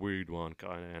it was a weird one,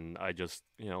 kind of. And I just,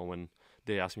 when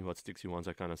they asked me what sticks he wants,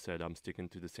 I kind of said I'm sticking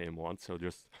to the same one. So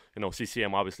just,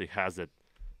 CCM obviously has it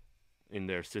in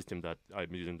their system that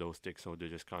I'm using those sticks, so they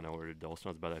just kind of ordered those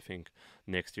ones. But I think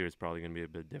next year it's probably going to be a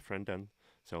bit different then.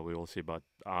 So we will see, but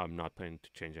I'm not planning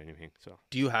to change anything. So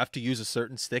do you have to use a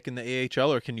certain stick in the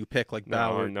AHL, or can you pick like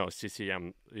Bauer? No,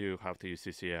 CCM, you have to use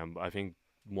CCM. I think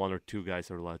 1 or 2 guys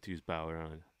are allowed to use Bauer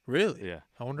on it. Really? Yeah.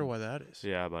 I wonder why that is.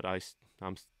 Yeah, but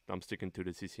I'm sticking to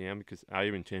the CCM because I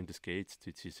even changed the skates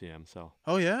to CCM. So.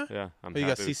 Oh yeah. Yeah, I'm. Oh, you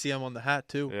got happy. CCM on the hat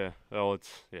too. Yeah. Oh, it's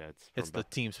It's the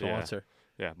team sponsor.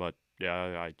 Yeah, but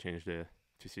yeah, I changed the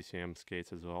to CCM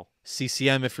skates as well.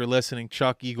 CCM, if you're listening,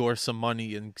 chuck Egor some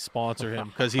money and sponsor him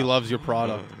because he loves your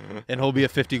product, and he'll be a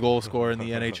 50-goal scorer in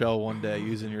the NHL one day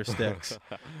using your sticks.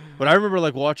 But I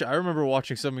remember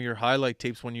watching some of your highlight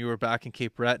tapes when you were back in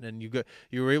Cape Breton, and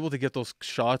you were able to get those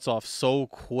shots off so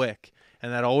quick,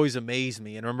 and that always amazed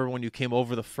me. And I remember when you came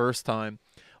over the first time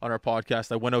on our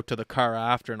podcast, I went out to the car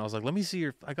after, and I was like, "Let me see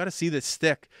I got to see this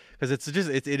stick," because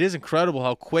it is incredible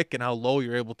how quick and how low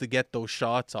you're able to get those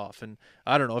shots off. And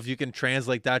I don't know if you can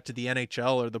translate that to the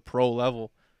NHL or the pro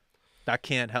level. That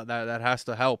can't help. That has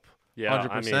to help. Yeah,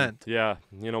 100%. I mean,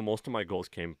 yeah, most of my goals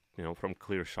came, from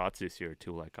clear shots this year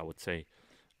too. Like I would say,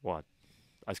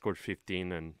 I scored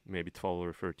 15 and maybe 12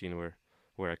 or 13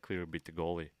 where I clearly beat the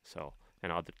goalie. So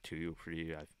another 2,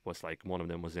 3, I was like one of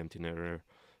them was empty netter,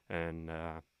 and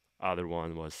other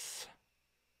one was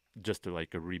just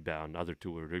like a rebound. Other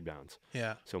 2 were rebounds.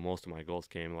 Yeah. So most of my goals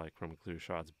came like from clear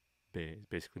shots,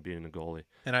 basically being a goalie.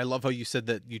 And I love how you said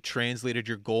that you translated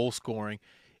your goal scoring.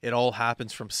 It all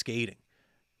happens from skating.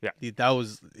 Yeah.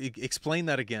 Explain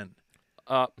that again.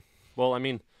 Well, I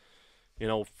mean,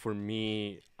 for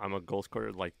me, I'm a goal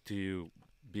scorer. Like to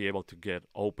be able to get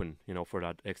open, for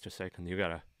that extra second, you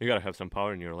gotta have some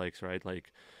power in your legs, right?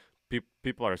 Like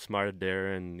people are smart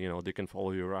there, and they can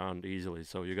follow you around easily.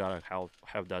 So you gotta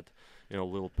have that,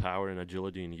 little power and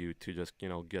agility in you to just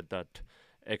get that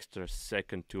extra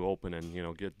second to open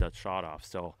and get that shot off.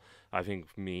 So I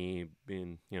think me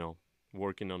being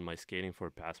working on my skating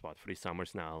for the past 3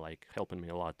 summers now, like helping me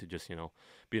a lot to just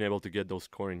being able to get those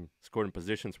scoring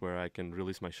positions where I can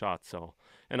release my shot. So,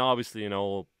 and obviously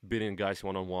beating guys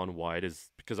one-on-one wide is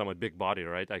because I'm a big body,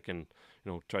 right? I can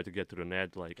try to get to the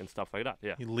net and stuff like that.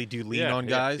 Yeah. Do you lean on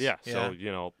guys? Yeah. So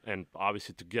and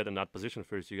obviously to get in that position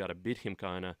first, you got to beat him,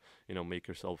 kind of make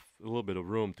yourself a little bit of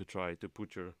room to try to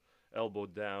put your elbow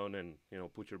down and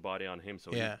put your body on him,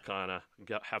 so you kind of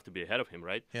have to be ahead of him,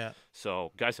 right? Yeah.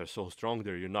 So guys are so strong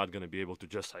there, you're not going to be able to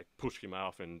just like push him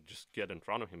off and just get in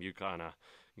front of him. You kind of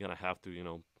gonna have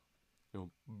to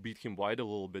beat him wide a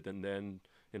little bit and then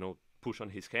push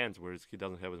on his hands, whereas he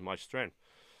doesn't have as much strength.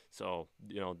 So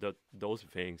those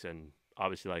things, and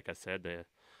obviously like I said,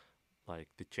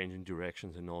 the changing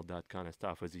directions and all that kind of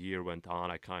stuff. As the year went on,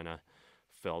 I kind of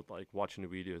felt like watching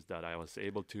the videos that I was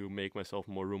able to make myself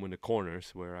more room in the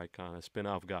corners where I kind of spin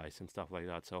off guys and stuff like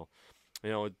that. So,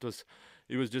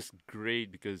 it was just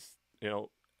great because,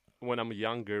 when I'm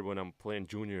younger, when I'm playing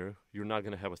junior, you're not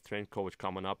going to have a strength coach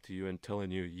coming up to you and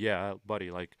telling you, yeah,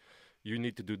 buddy, like you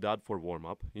need to do that for warm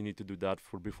up. You need to do that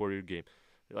for before your game.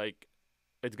 Like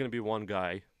it's going to be one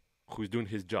guy who's doing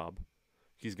his job.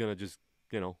 He's going to just,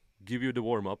 give you the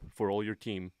warm up for all your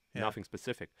team. Yeah. Nothing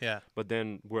specific. Yeah. But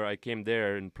then where I came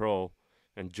there in pro,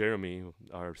 and Jeremy,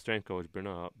 our strength coach,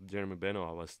 Jeremy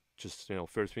Benoit, was just,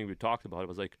 first thing we talked about, it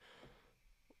was like,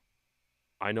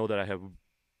 I know that I have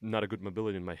not a good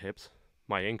mobility in my hips,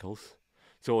 my ankles.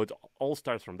 So it all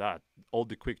starts from that. All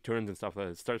the quick turns and stuff,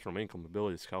 it starts from ankle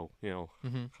mobility. It's how,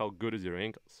 how good is your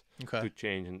ankles to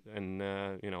change and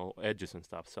edges and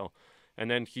stuff. So, and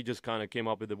then he just kind of came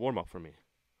up with the warm-up for me.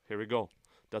 Here we go.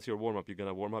 That's your warm-up. You're going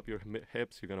to warm up your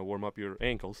hips. You're going to warm up your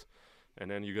ankles. And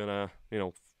then you're going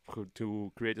to,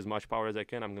 to create as much power as I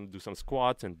can, I'm going to do some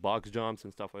squats and box jumps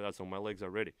and stuff like that so my legs are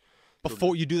ready.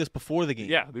 You do this before the game?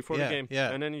 Yeah, before the game.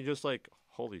 Yeah. And then you just I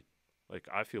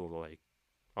feel like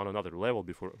on another level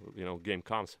before, game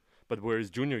comes. But whereas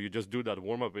junior, you just do that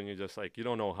warm-up and you just you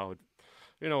don't know how,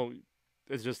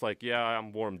 it's just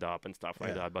I'm warmed up and stuff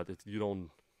like that. But you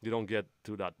don't get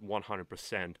to that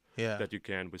 100% that you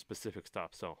can with specific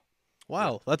stuff. So,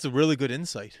 wow, that's a really good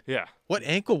insight. Yeah. What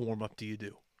ankle warm up do you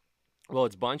do? Well,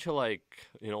 it's a bunch of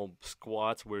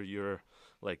squats where you're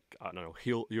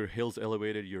your heels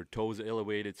elevated, your toes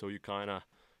elevated, so you kind of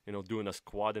doing a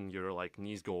squat and your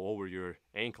knees go over your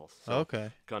ankles. So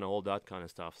okay. Kind of all that kind of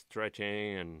stuff,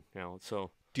 stretching and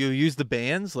so. Do you use the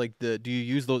bands? Do you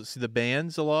use the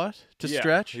bands a lot to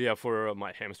stretch? Yeah, for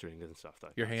my hamstrings and stuff.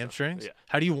 Your hamstrings? Yeah.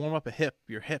 How do you warm up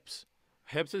your hips?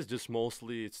 Hips is just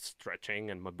mostly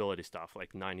stretching and mobility stuff,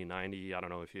 like 90-90. I don't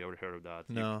know if you ever heard of that.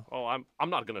 No. I'm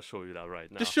not going to show you that right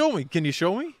now. Just show me. Can you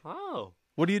show me? Oh.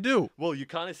 What do you do? Well, you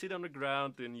kind of sit on the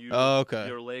ground and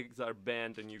your legs are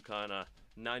bent and you kind of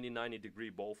 90 degree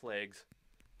both legs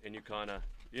and you kind of,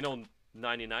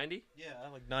 90-90? Yeah,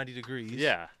 like 90 degrees.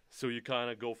 Yeah. So you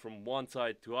kind of go from one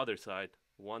side to other side,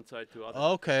 one side to other.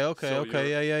 Okay. So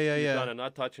Yeah. You're kind of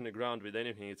not touching the ground with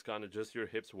anything. It's kind of just your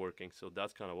hips working. So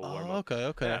that's kind of a warm up.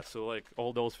 Okay. Yeah, so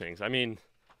all those things. I mean,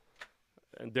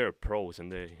 and they're pros and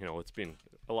they, it's been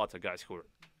a lot of guys who are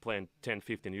playing 10,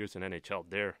 15 years in NHL.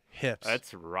 Their hips.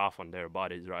 That's rough on their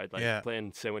bodies, right?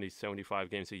 Playing 70, 75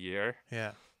 games a year.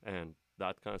 Yeah. And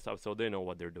that kind of stuff. So they know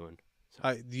what they're doing.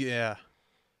 Yeah.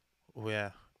 Oh,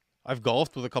 yeah. I've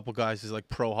golfed with a couple guys who's like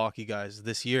pro hockey guys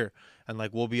this year, and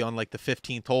like we'll be on like the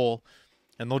 15th hole,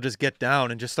 and they'll just get down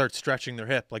and just start stretching their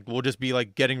hip. Like we'll just be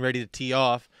like getting ready to tee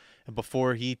off, and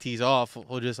before he tees off,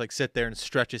 he'll just like sit there and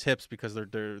stretch his hips because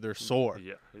they're sore.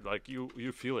 Yeah, like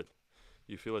you feel it.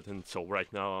 You feel it. And so right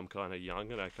now I'm kind of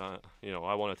young, and I can't,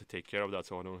 I wanted to take care of that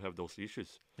so I don't have those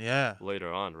issues Yeah.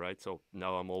 later on, right? So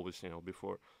now I'm always,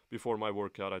 before my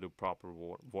workout I do proper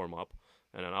warm up,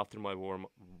 and then after my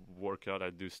workout I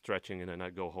do stretching, and then I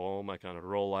go home, I kind of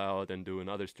roll out and do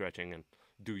another stretching and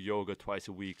do yoga twice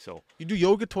a week. So You do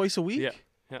yoga twice a week? yeah,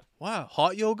 yeah, Wow.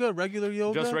 Hot yoga, regular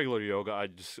yoga? just regular yoga.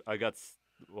 I got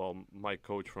my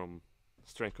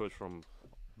strength coach from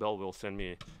Belleville sent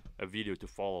me a video to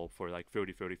follow for like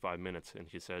 30-35 minutes, and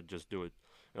he said just do it,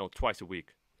 twice a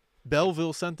week.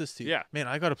 Belleville sent this to you. Yeah. Man,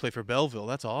 I got to play for Belleville.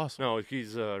 That's awesome. No,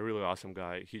 he's a really awesome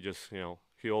guy. He just,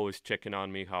 he always checking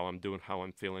on me, how I'm doing, how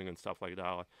I'm feeling, and stuff like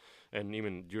that. And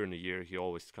even during the year, he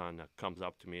always kind of comes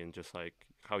up to me and just like,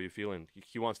 how you feeling?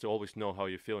 He wants to always know how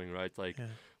you're feeling, right? Like, Yeah.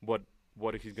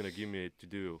 what he's gonna give me to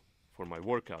do for my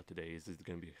workout today. Is it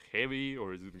gonna be heavy,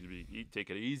 or is it gonna be take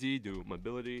it easy, do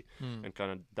mobility, and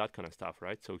kind of that kind of stuff,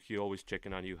 right? So he always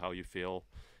checking on you, how you feel,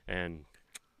 and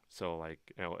so like,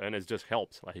 and it just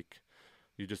helps. Like,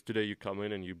 today you come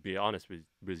in and you be honest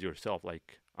with yourself.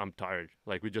 Like, I'm tired.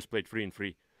 Like, we just played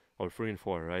 3-3 or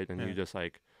 3-4, right? And you just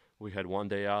like, we had one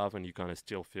day off, and you kind of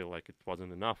still feel like it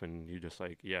wasn't enough, and you just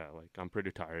like, yeah, like I'm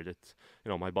pretty tired. It's,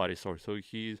 my body's sore. So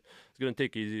it's gonna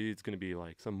take easy. It's gonna be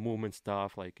like some movement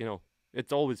stuff. Like,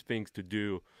 it's always things to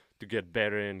do to get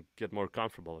better and get more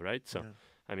comfortable, right? So,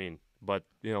 I mean, but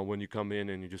when you come in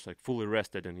and you're just like fully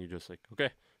rested, and you're just like, okay,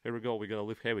 here we go. We're gonna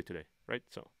lift heavy today, right?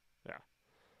 So, yeah.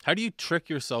 How do you trick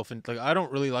yourself? And like, I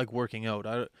don't really like working out.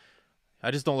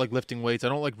 I just don't like lifting weights. I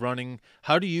don't like running.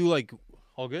 How do you like?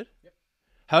 All good? Yep.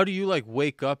 How do you like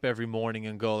wake up every morning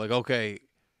and go like, okay,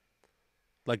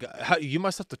 like you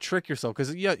must have to trick yourself,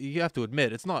 because you have to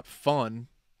admit it's not fun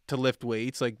to lift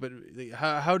weights. Like, but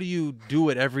how do you do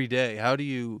it every day? How do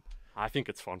you? I think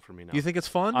it's fun for me now. You think it's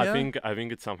fun? I think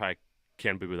it's something I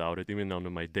can't be without it. Even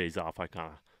on my days off, I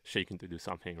kind of shaking to do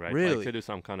something, right? Really? Like to do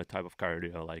some kind of type of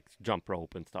cardio, like jump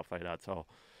rope and stuff like that. So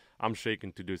I'm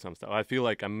shaking to do some stuff. I feel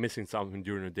like I'm missing something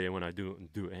during the day when I do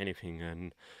anything,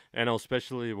 and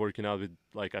especially working out with,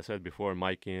 like I said before,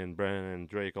 Mikey and Brennan and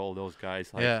Drake, all those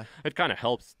guys. Like, it kind of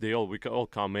helps. We all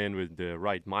come in with the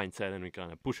right mindset, and we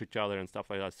kind of push each other and stuff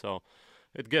like that. So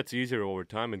it gets easier over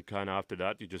time, and kind of after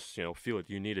that, you just feel it.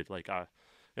 You need it. Like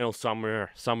summer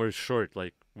is short.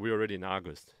 Like, we're already in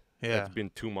August. Yeah. It's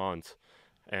been 2 months.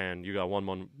 And you got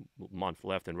 1 month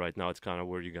left, and right now it's kind of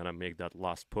where you're gonna make that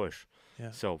last push.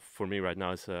 Yeah. So for me right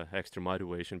now, it's extra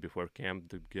motivation before camp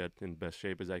to get in best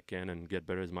shape as I can and get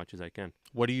better as much as I can.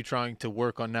 What are you trying to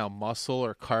work on now? Muscle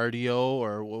or cardio,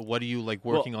 or what are you like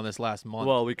working on this last month?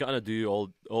 Well, we kind of do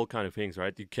all kind of things,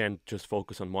 right? You can't just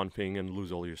focus on one thing and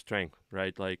lose all your strength,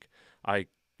 right? Like I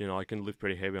can lift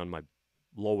pretty heavy on my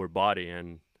lower body,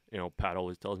 and Pat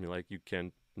always tells me like you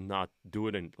can't not do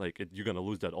it, and like you're gonna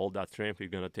lose all that strength. You're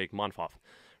gonna take month off,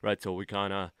 right? So we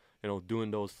kind of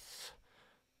doing those,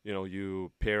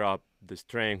 you pair up the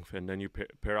strength, and then you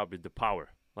pair up with the power,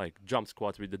 like jump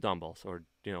squats with the dumbbells, or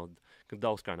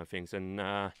those kind of things. And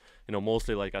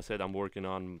mostly, like I said, I'm working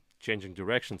on changing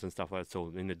directions and stuff like that.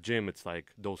 So in the gym, it's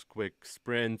like those quick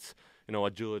sprints,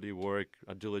 agility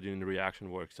in the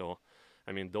reaction work. So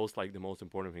I mean, those like the most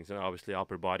important things. And obviously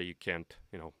upper body, you can't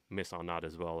miss on that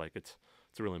as well. Like it's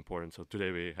really important. So today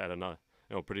we had another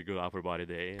pretty good upper body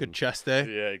day. Good chest day.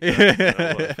 Yeah,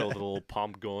 exactly. I felt a little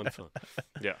pump going. So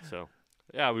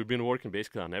yeah, we've been working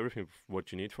basically on everything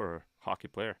what you need for a hockey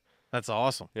player. That's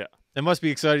awesome. Yeah. It must be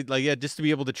exciting. Like, yeah, just to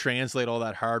be able to translate all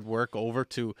that hard work over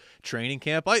to training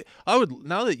camp. I would,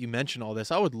 now that you mention all this,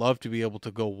 I would love to be able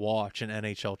to go watch an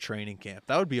NHL training camp.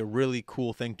 That would be a really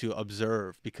cool thing to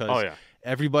observe, because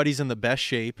everybody's in the best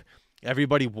shape.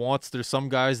 Everybody there's some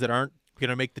guys that aren't going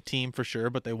to make the team for sure,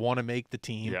 but they want to make the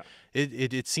team. Yeah.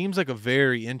 It seems like a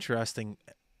very interesting,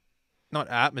 not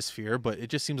atmosphere, but it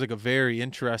just seems like a very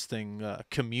interesting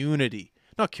community.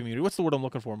 Not community. What's the word I'm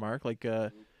looking for, Mark? Like,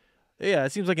 yeah,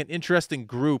 it seems like an interesting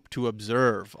group to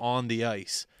observe on the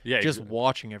ice. Yeah, just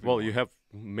watching everyone. Well, you have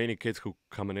many kids who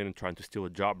coming in and trying to steal a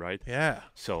job, right? Yeah.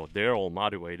 So they're all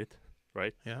motivated,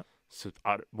 right? Yeah. So,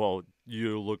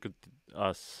 you look at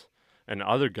us and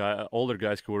older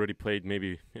guys who already played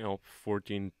maybe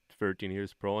 14, 13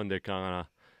 years pro, and they're kind of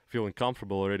feeling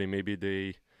comfortable already. Maybe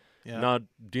they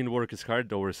didn't work as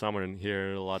hard over summer, and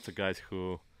here lots of guys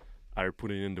who are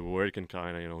putting in the work and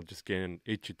kind of, you know, just getting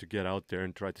itchy to get out there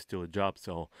and try to steal a job.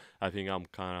 So I think I'm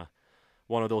kind of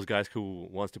one of those guys who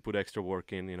wants to put extra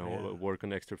work in, you know, Yeah. work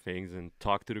on extra things and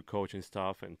talk to the coach and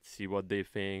stuff and see what they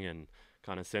think and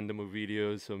kind of send them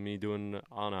videos of me doing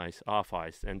on ice, off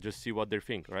ice, and just see what they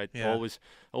think, right? Yeah.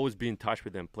 Always be in touch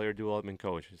with them, player development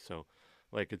coaches. So,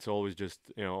 like, it's always just,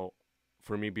 you know,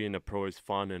 for me being a pro is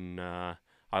fun, and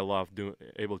I love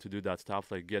able to do that stuff,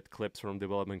 like get clips from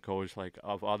development coach, like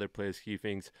of other players he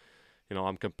thinks, you know,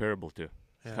 I'm comparable to.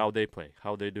 Yeah. How they play,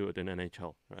 how they do it in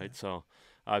NHL, right? Yeah. So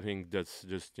I think that's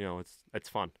just, you know, it's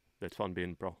fun. It's fun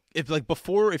being pro. If like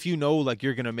before, if you know like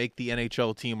you're gonna make the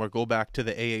NHL team or go back to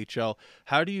the AHL,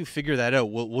 how do you figure that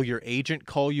out? Will your agent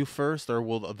call you first, or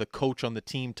will the coach on the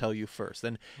team tell you first?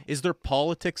 And is there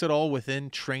politics at all within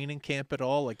training camp at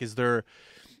all? Like, is there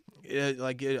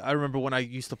I remember when I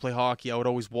used to play hockey, I would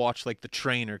always watch like the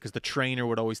trainer, because the trainer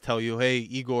would always tell you, "Hey,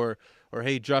 Egor," or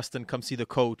 "Hey, Justin, come see the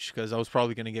coach," because I was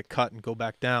probably going to get cut and go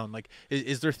back down. Like,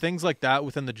 is there things like that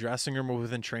within the dressing room or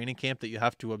within training camp that you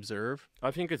have to observe? I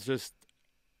think it's just,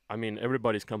 I mean,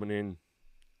 everybody's coming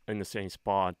in the same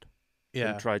spot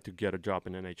Yeah, and try to get a job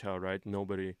in NHL, right?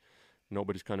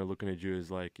 Nobody's kind of looking at you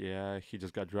as like, yeah, he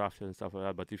just got drafted and stuff like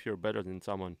that. But if you're better than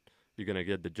someone, you're gonna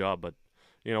get the job. But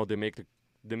you know, they make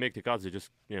the cuts. They just,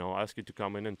 you know, ask you to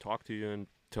come in and talk to you and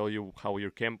tell you how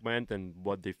your camp went and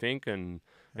what they think, and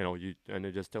you know, and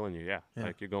they're just telling you, yeah.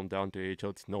 Like you're going down to AHL,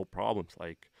 it's no problems.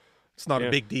 Like it's not yeah,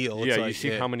 a big deal. yeah, It's you like, see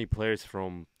how many players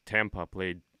from Tampa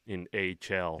played in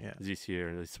AHL Yeah. this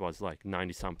year. This was like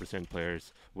 90-some%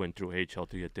 players went through AHL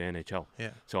to get to NHL.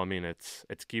 Yeah. So I mean, it's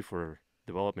key for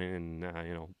development in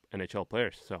you know, NHL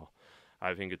players. So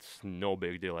I think it's no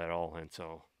big deal at all. And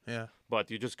so, Yeah. but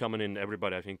you just coming in,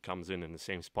 everybody I think comes in the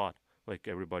same spot. Like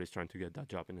everybody's trying to get that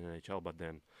job in the NHL. But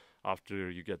then after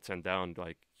you get sent down,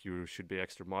 like you should be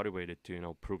extra motivated to, you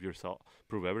know, prove yourself,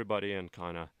 prove everybody, and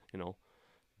kind of, you know,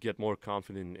 get more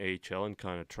confident in AHL and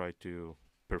kind of try to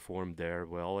perform there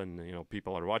well. And you know,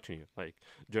 people are watching you, like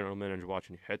general manager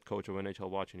watching you, head coach of NHL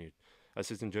watching you,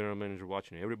 assistant general manager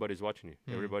watching you. Everybody's watching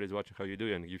you. Everybody's watching how you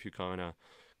do. And if you kind of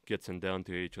get sent down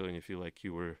to AHL and you feel like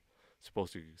you were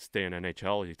supposed to stay in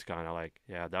NHL, it's kind of like,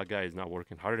 yeah, that guy is not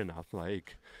working hard enough.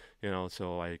 Like, you know,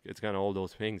 so like it's kind of all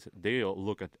those things. They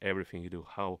look at everything you do,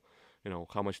 how, you know,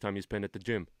 how much time you spend at the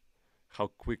gym, how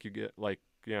quick you get, like,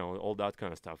 you know, all that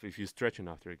kind of stuff. If you're stretching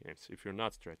after games, if you're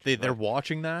not stretching, They're like,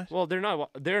 watching that. well,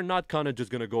 they're not kind of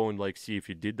just gonna go and like see if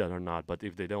you did that or not. But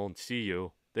if they don't see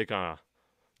you, they kind of,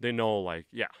 they know, like,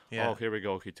 yeah, oh, here we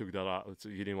go, he took that out, so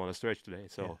he didn't want to stretch today.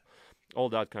 So all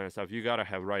that kind of stuff. You gotta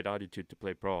have right attitude to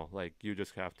play pro. Like you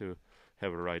just have to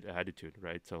have a right attitude,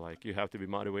 right? So like you have to be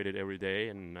motivated every day,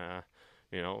 and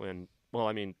you know, and well,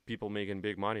 I mean, people making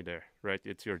big money there, right?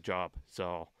 It's your job.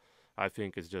 So I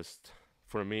think it's just,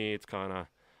 for me, it's kind of,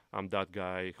 I'm that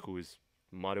guy who is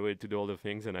motivated to do all the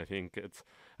things, and I think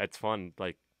it's fun.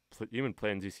 Like even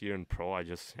playing this year in pro, I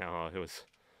just, you know, it was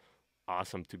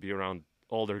awesome to be around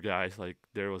older guys. Like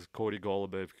there was Cody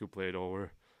Golubev, who played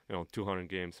over, you know, 200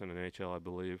 games in the NHL, I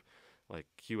believe. Like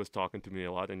he was talking to me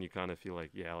a lot, and you kind of feel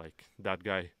like, yeah, like that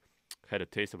guy had a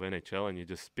taste of NHL, and you're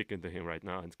just speaking to him right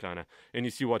now. And it's kind of, and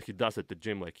you see what he does at the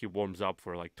gym. Like he warms up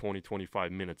for like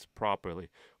 20-25 minutes properly,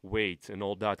 weights and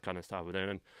all that kind of stuff. And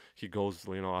then he goes,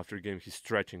 you know, after a game, he's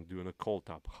stretching, doing a cold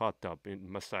tub, hot tub, and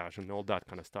massage and all that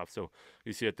kind of stuff. So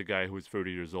you see at the guy who's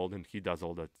 30 years old, and he does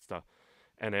all that stuff.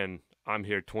 And then I'm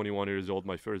here, 21 years old,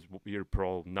 my first year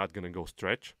pro, not gonna go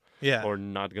stretch, or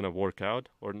not gonna work out,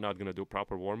 or not gonna do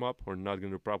proper warm up, or not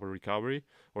gonna do proper recovery,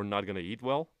 or not gonna eat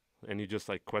well. And you just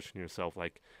like question yourself,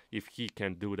 like if he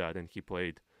can do that, and he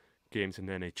played games in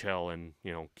the NHL, and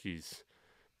you know, he's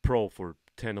pro for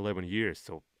 10, 11 years.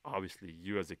 So obviously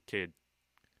you as a kid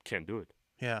can do it.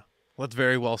 Yeah. Well, that's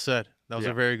very well said. That was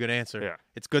a very good answer. Yeah.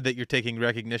 It's good that you're taking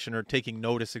recognition, or taking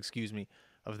notice, excuse me,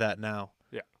 of that now.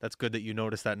 Yeah. That's good that you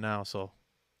notice that now. So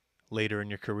later in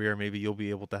your career, maybe you'll be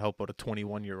able to help out a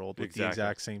 21-year-old with the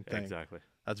exact same thing. Exactly.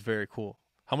 That's very cool.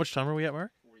 How much time are we at,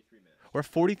 Mark? 43 minutes. We're at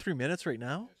 43 minutes right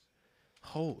now?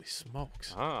 Holy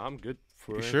smokes. I'm good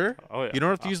for You it. sure? Oh, yeah. You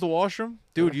don't have to use the washroom?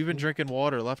 Dude, you've been drinking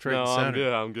water left, right, No, and I'm center.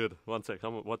 good. I'm good. One sec.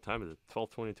 What time is it?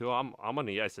 12:22. I'm on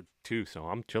the ice at 2, so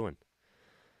I'm chilling.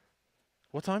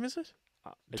 What time is it?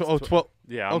 It's 12.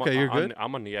 Yeah. Okay, you're good?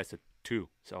 I'm on the ice at 2.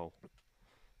 So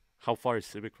how far is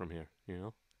Civic from here? You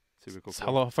know, Civic.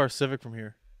 How far is Civic from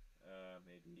here?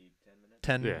 Maybe 10 minutes.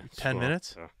 10, Yeah, 10 well,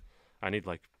 minutes? I need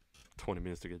like 20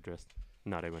 minutes to get dressed.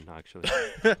 Not even, actually.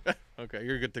 Okay,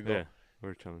 you're good to go. Yeah,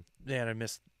 we're chilling. Man,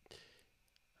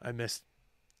 I missed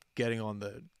getting on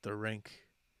the rink.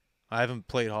 I haven't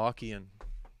played hockey in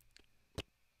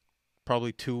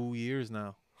probably 2 years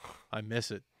now. I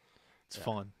miss it. It's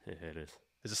fun. Yeah, it is.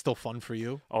 Is it still fun for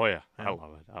you? Oh yeah, Yeah. I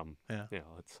love it. Yeah. You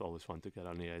know, it's always fun to get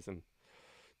on the ice and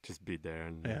just be there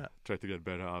and Yeah. try to get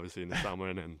better, obviously in the summer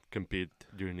and then compete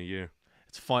during the year.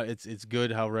 It's fun. It's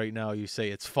good how right now you say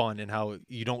it's fun and how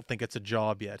you don't think it's a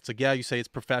job yet. It's like, yeah, you say it's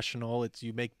professional, it's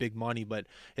you make big money, but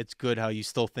it's good how you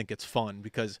still think it's fun,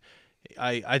 because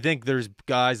I think there's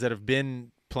guys that have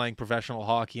been playing professional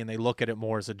hockey and they look at it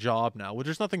more as a job now, which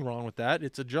there's nothing wrong with that.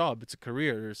 It's a job, it's a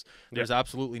career. There's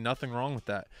absolutely nothing wrong with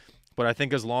that. But I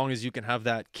think as long as you can have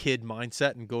that kid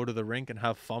mindset and go to the rink and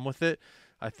have fun with it,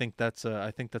 I think that's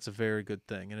a very good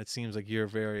thing. And it seems like you're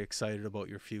very excited about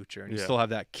your future, and you still have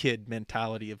that kid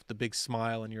mentality of the big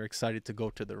smile, and you're excited to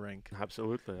go to the rink.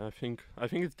 Absolutely. I think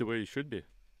it's the way you should be.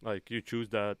 Like, you choose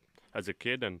that as a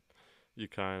kid, and you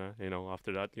kind of, you know,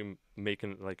 after that you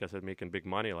making, like I said, making big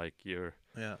money. Like,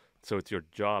 so it's your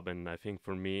job. And I think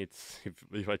for me, it's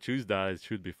if I choose that, it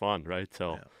should be fun, right?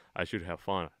 So I should have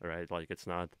fun, right? Like, it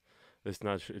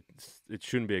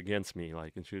shouldn't be against me.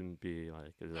 Like, it shouldn't be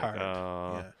like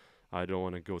I don't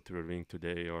want to go to the rink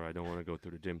today, or I don't want to go to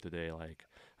the gym today. Like,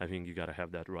 I think you got to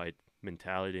have that right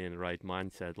mentality and right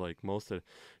mindset. Like, most of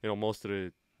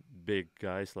the big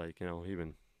guys, like, you know,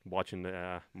 even watching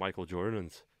the Michael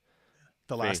Jordan's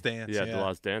The Last Dance. The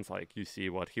Last Dance. Like, you see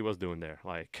what he was doing there.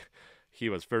 Like, he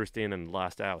was first in and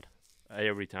last out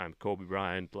every time. Kobe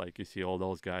Bryant, like, you see all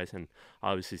those guys, and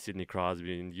obviously Sidney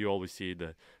Crosby, and you always see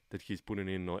that he's putting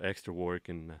in extra work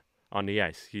and on the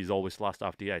ice. He's always last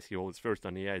off the ice. He's always first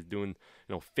on the ice doing,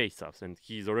 you know, face-offs, and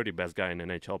he's already best guy in the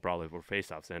NHL probably for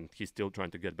face-offs, and he's still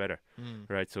trying to get better,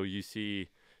 right? So you see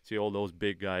all those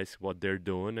big guys, what they're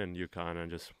doing, and you kind of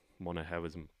just want to have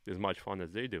as much fun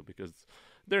as they do, because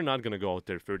they're not going to go out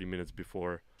there 30 minutes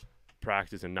before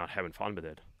practice and not having fun with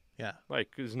it. Yeah.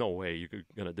 Like, there's no way you're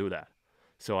going to do that.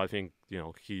 So I think, you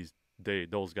know,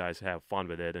 those guys have fun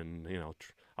with it, and, you know,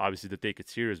 obviously they take it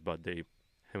serious, but they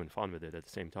having fun with it at the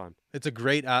same time. It's a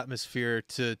great atmosphere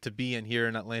to be in here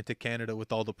in Atlantic Canada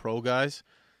with all the pro guys.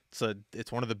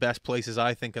 It's one of the best places,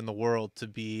 I think, in the world to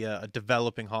be a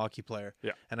developing hockey player.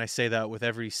 Yeah. And I say that with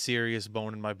every serious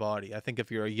bone in my body. I think if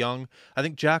you're I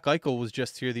think Jack Eichel was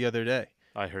just here the other day.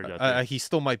 I heard that. He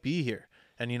still might be here.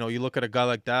 And, you know, you look at a guy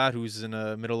like that who's in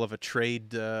the middle of a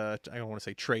trade, I don't want to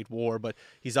say trade war, but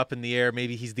he's up in the air.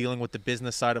 Maybe he's dealing with the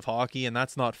business side of hockey, and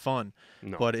that's not fun.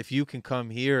 No. But if you can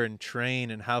come here and train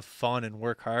and have fun and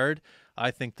work hard, I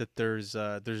think that there's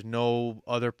no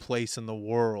other place in the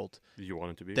world you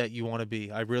want it to be that you want to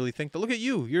be. I really think that. Look at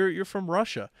you. You're from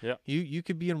Russia. Yeah. You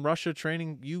could be in Russia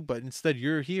training but instead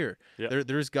you're here. Yeah.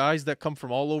 There's guys that come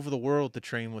from all over the world to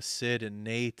train with Sid and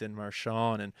Nate and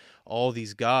Marchand and all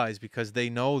these guys, because they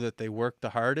know that they work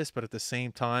the hardest, but at the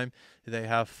same time they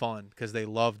have fun because they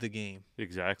love the game.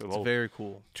 Exactly. It's very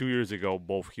cool. 2 years ago,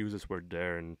 both Hugheses were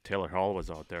there, and Taylor Hall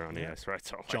was out there on the ice, right?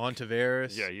 So, like, John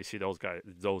Tavares. Yeah, you see those guys,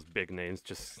 those big names,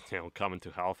 just, you know, coming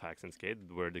to Halifax and skate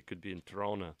where they could be in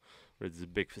Toronto, where it's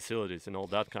big facilities and all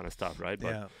that kind of stuff, right?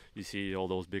 But you see all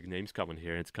those big names coming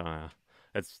here. It's kind of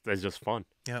it's just fun.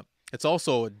 Yeah. It's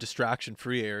also a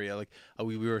distraction-free area. Like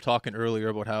we were talking earlier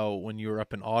about how when you were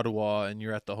up in Ottawa and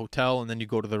you're at the hotel and then you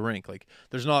go to the rink, like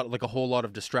there's not like a whole lot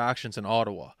of distractions in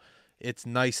Ottawa. It's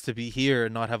nice to be here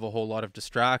and not have a whole lot of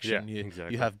distraction. Yeah,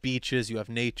 exactly. You have beaches, you have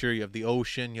nature, you have the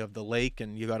ocean, you have the lake,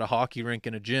 and you got a hockey rink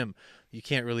and a gym. You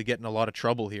can't really get in a lot of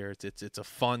trouble here. It's a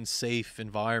fun, safe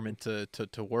environment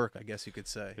to work, I guess you could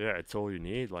say. Yeah, it's all you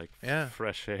need. Like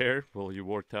fresh air. Well, you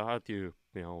worked out. You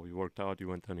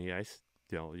went on the ice.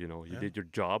 You did your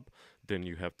job. Then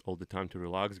you have all the time to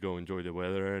relax, go enjoy the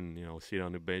weather, and, you know, sit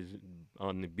on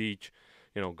the beach.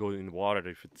 You know, go in the water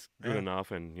if it's good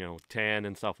enough, and, you know, tan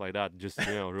and stuff like that. Just,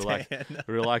 you know,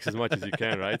 relax as much as you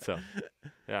can, right? So,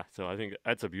 yeah. So I think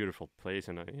that's a beautiful place,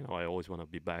 and I always want to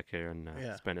be back here and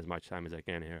spend as much time as I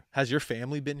can here. Has your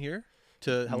family been here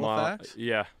to Halifax?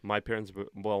 My parents.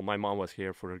 My mom was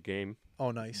here for a game.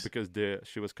 Oh, nice. Because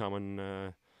she was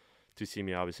coming to see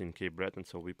me, obviously, in Cape Breton.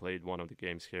 So we played one of the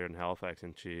games here in Halifax,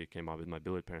 and she came out with my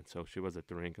billet parents. So she was at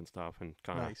the rink and stuff, and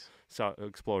kind of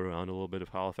explored around a little bit of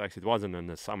Halifax. It wasn't in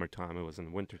the summertime; it was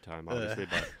in wintertime, obviously.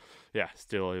 But yeah,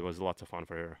 still, it was lots of fun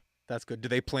for her. That's good. Do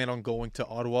they plan on going to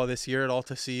Ottawa this year at all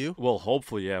to see you? Well,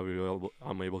 hopefully, yeah.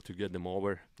 I'm able to get them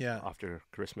over. Yeah. After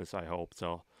Christmas, I hope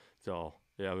so. So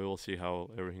yeah, we will see how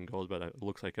everything goes. But it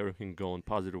looks like everything going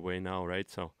positive way now, right?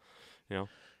 So, you know.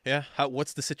 Yeah.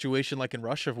 What's the situation like in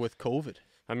Russia with COVID?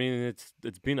 I mean, it's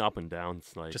been up and down.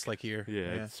 It's like just like here.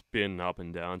 Yeah, it's been up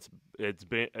and down.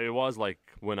 It was like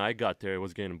when I got there, it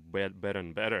was getting better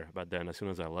and better. But then as soon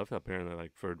as I left, apparently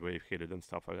like third wave hit it and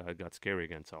stuff. I got scary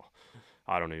again. So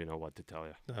I don't even know what to tell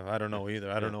you. No, I don't know either.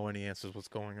 I don't know any answers. What's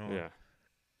going on? Yeah.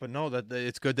 But no,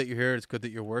 it's good that you're here. It's good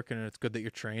that you're working, and it's good that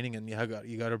you're training, and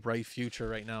you got a bright future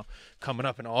right now coming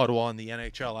up in Ottawa in the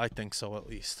NHL. I think so, at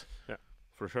least. Yeah,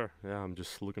 for sure. Yeah, I'm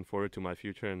just looking forward to my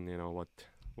future, and you know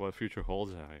what future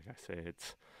holds. I say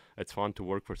it's fun to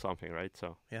work for something, right?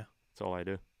 So yeah, that's all I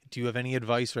do. Do you have any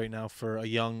advice right now for a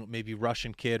young, maybe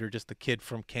Russian kid or just a kid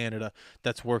from Canada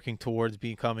that's working towards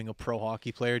becoming a pro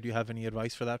hockey player? Do you have any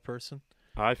advice for that person?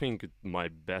 I think my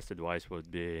best advice would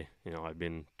be, you know, I've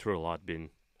been through a lot,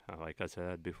 like I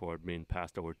said before, being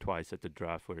passed over twice at the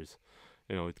draft, whereas,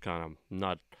 you know, it's kind of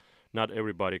not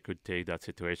everybody could take that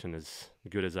situation as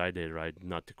good as I did, right?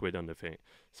 Not to quit on the thing.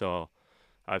 So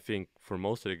I think for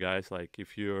most of the guys, like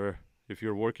if you're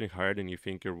working hard and you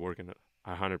think you're working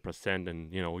 100%,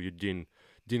 and you know you didn't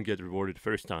get rewarded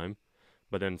first time,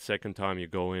 but then second time you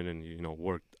go in and you know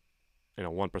worked, you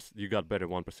know 1%, you got better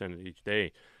 1% each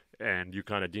day, and you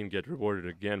kind of didn't get rewarded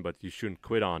again, but you shouldn't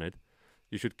quit on it.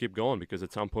 You should keep going, because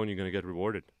at some point you're gonna get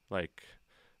rewarded. Like,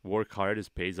 work hard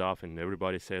pays off, and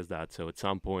everybody says that. So at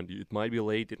some point, it might be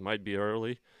late, it might be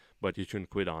early, but you shouldn't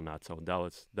quit on that. So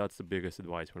that's the biggest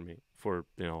advice for me, for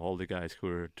you know all the guys who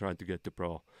are trying to get to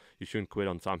pro. You shouldn't quit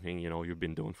on something you know you've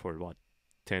been doing for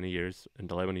 10 years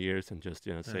and 11 years and just,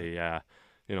 you know, say, yeah,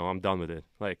 you know, I'm done with it.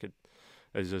 Like,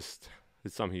 it's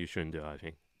something you shouldn't do, I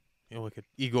think. You're wicked.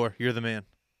 Egor, you're the man.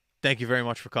 Thank you very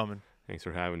much for coming. Thanks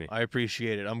for having me. I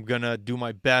appreciate it. I'm going to do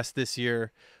my best this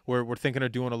year. We're thinking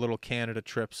of doing a little Canada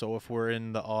trip, so if we're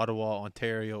in the Ottawa,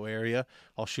 Ontario area,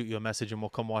 I'll shoot you a message and we'll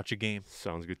come watch a game.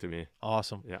 Sounds good to me.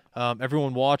 Awesome. Yeah.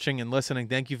 Everyone watching and listening,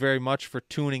 thank you very much for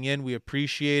tuning in. We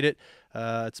appreciate it.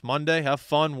 It's Monday. Have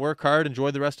fun. Work hard. Enjoy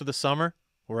the rest of the summer.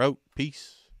 We're out.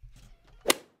 Peace.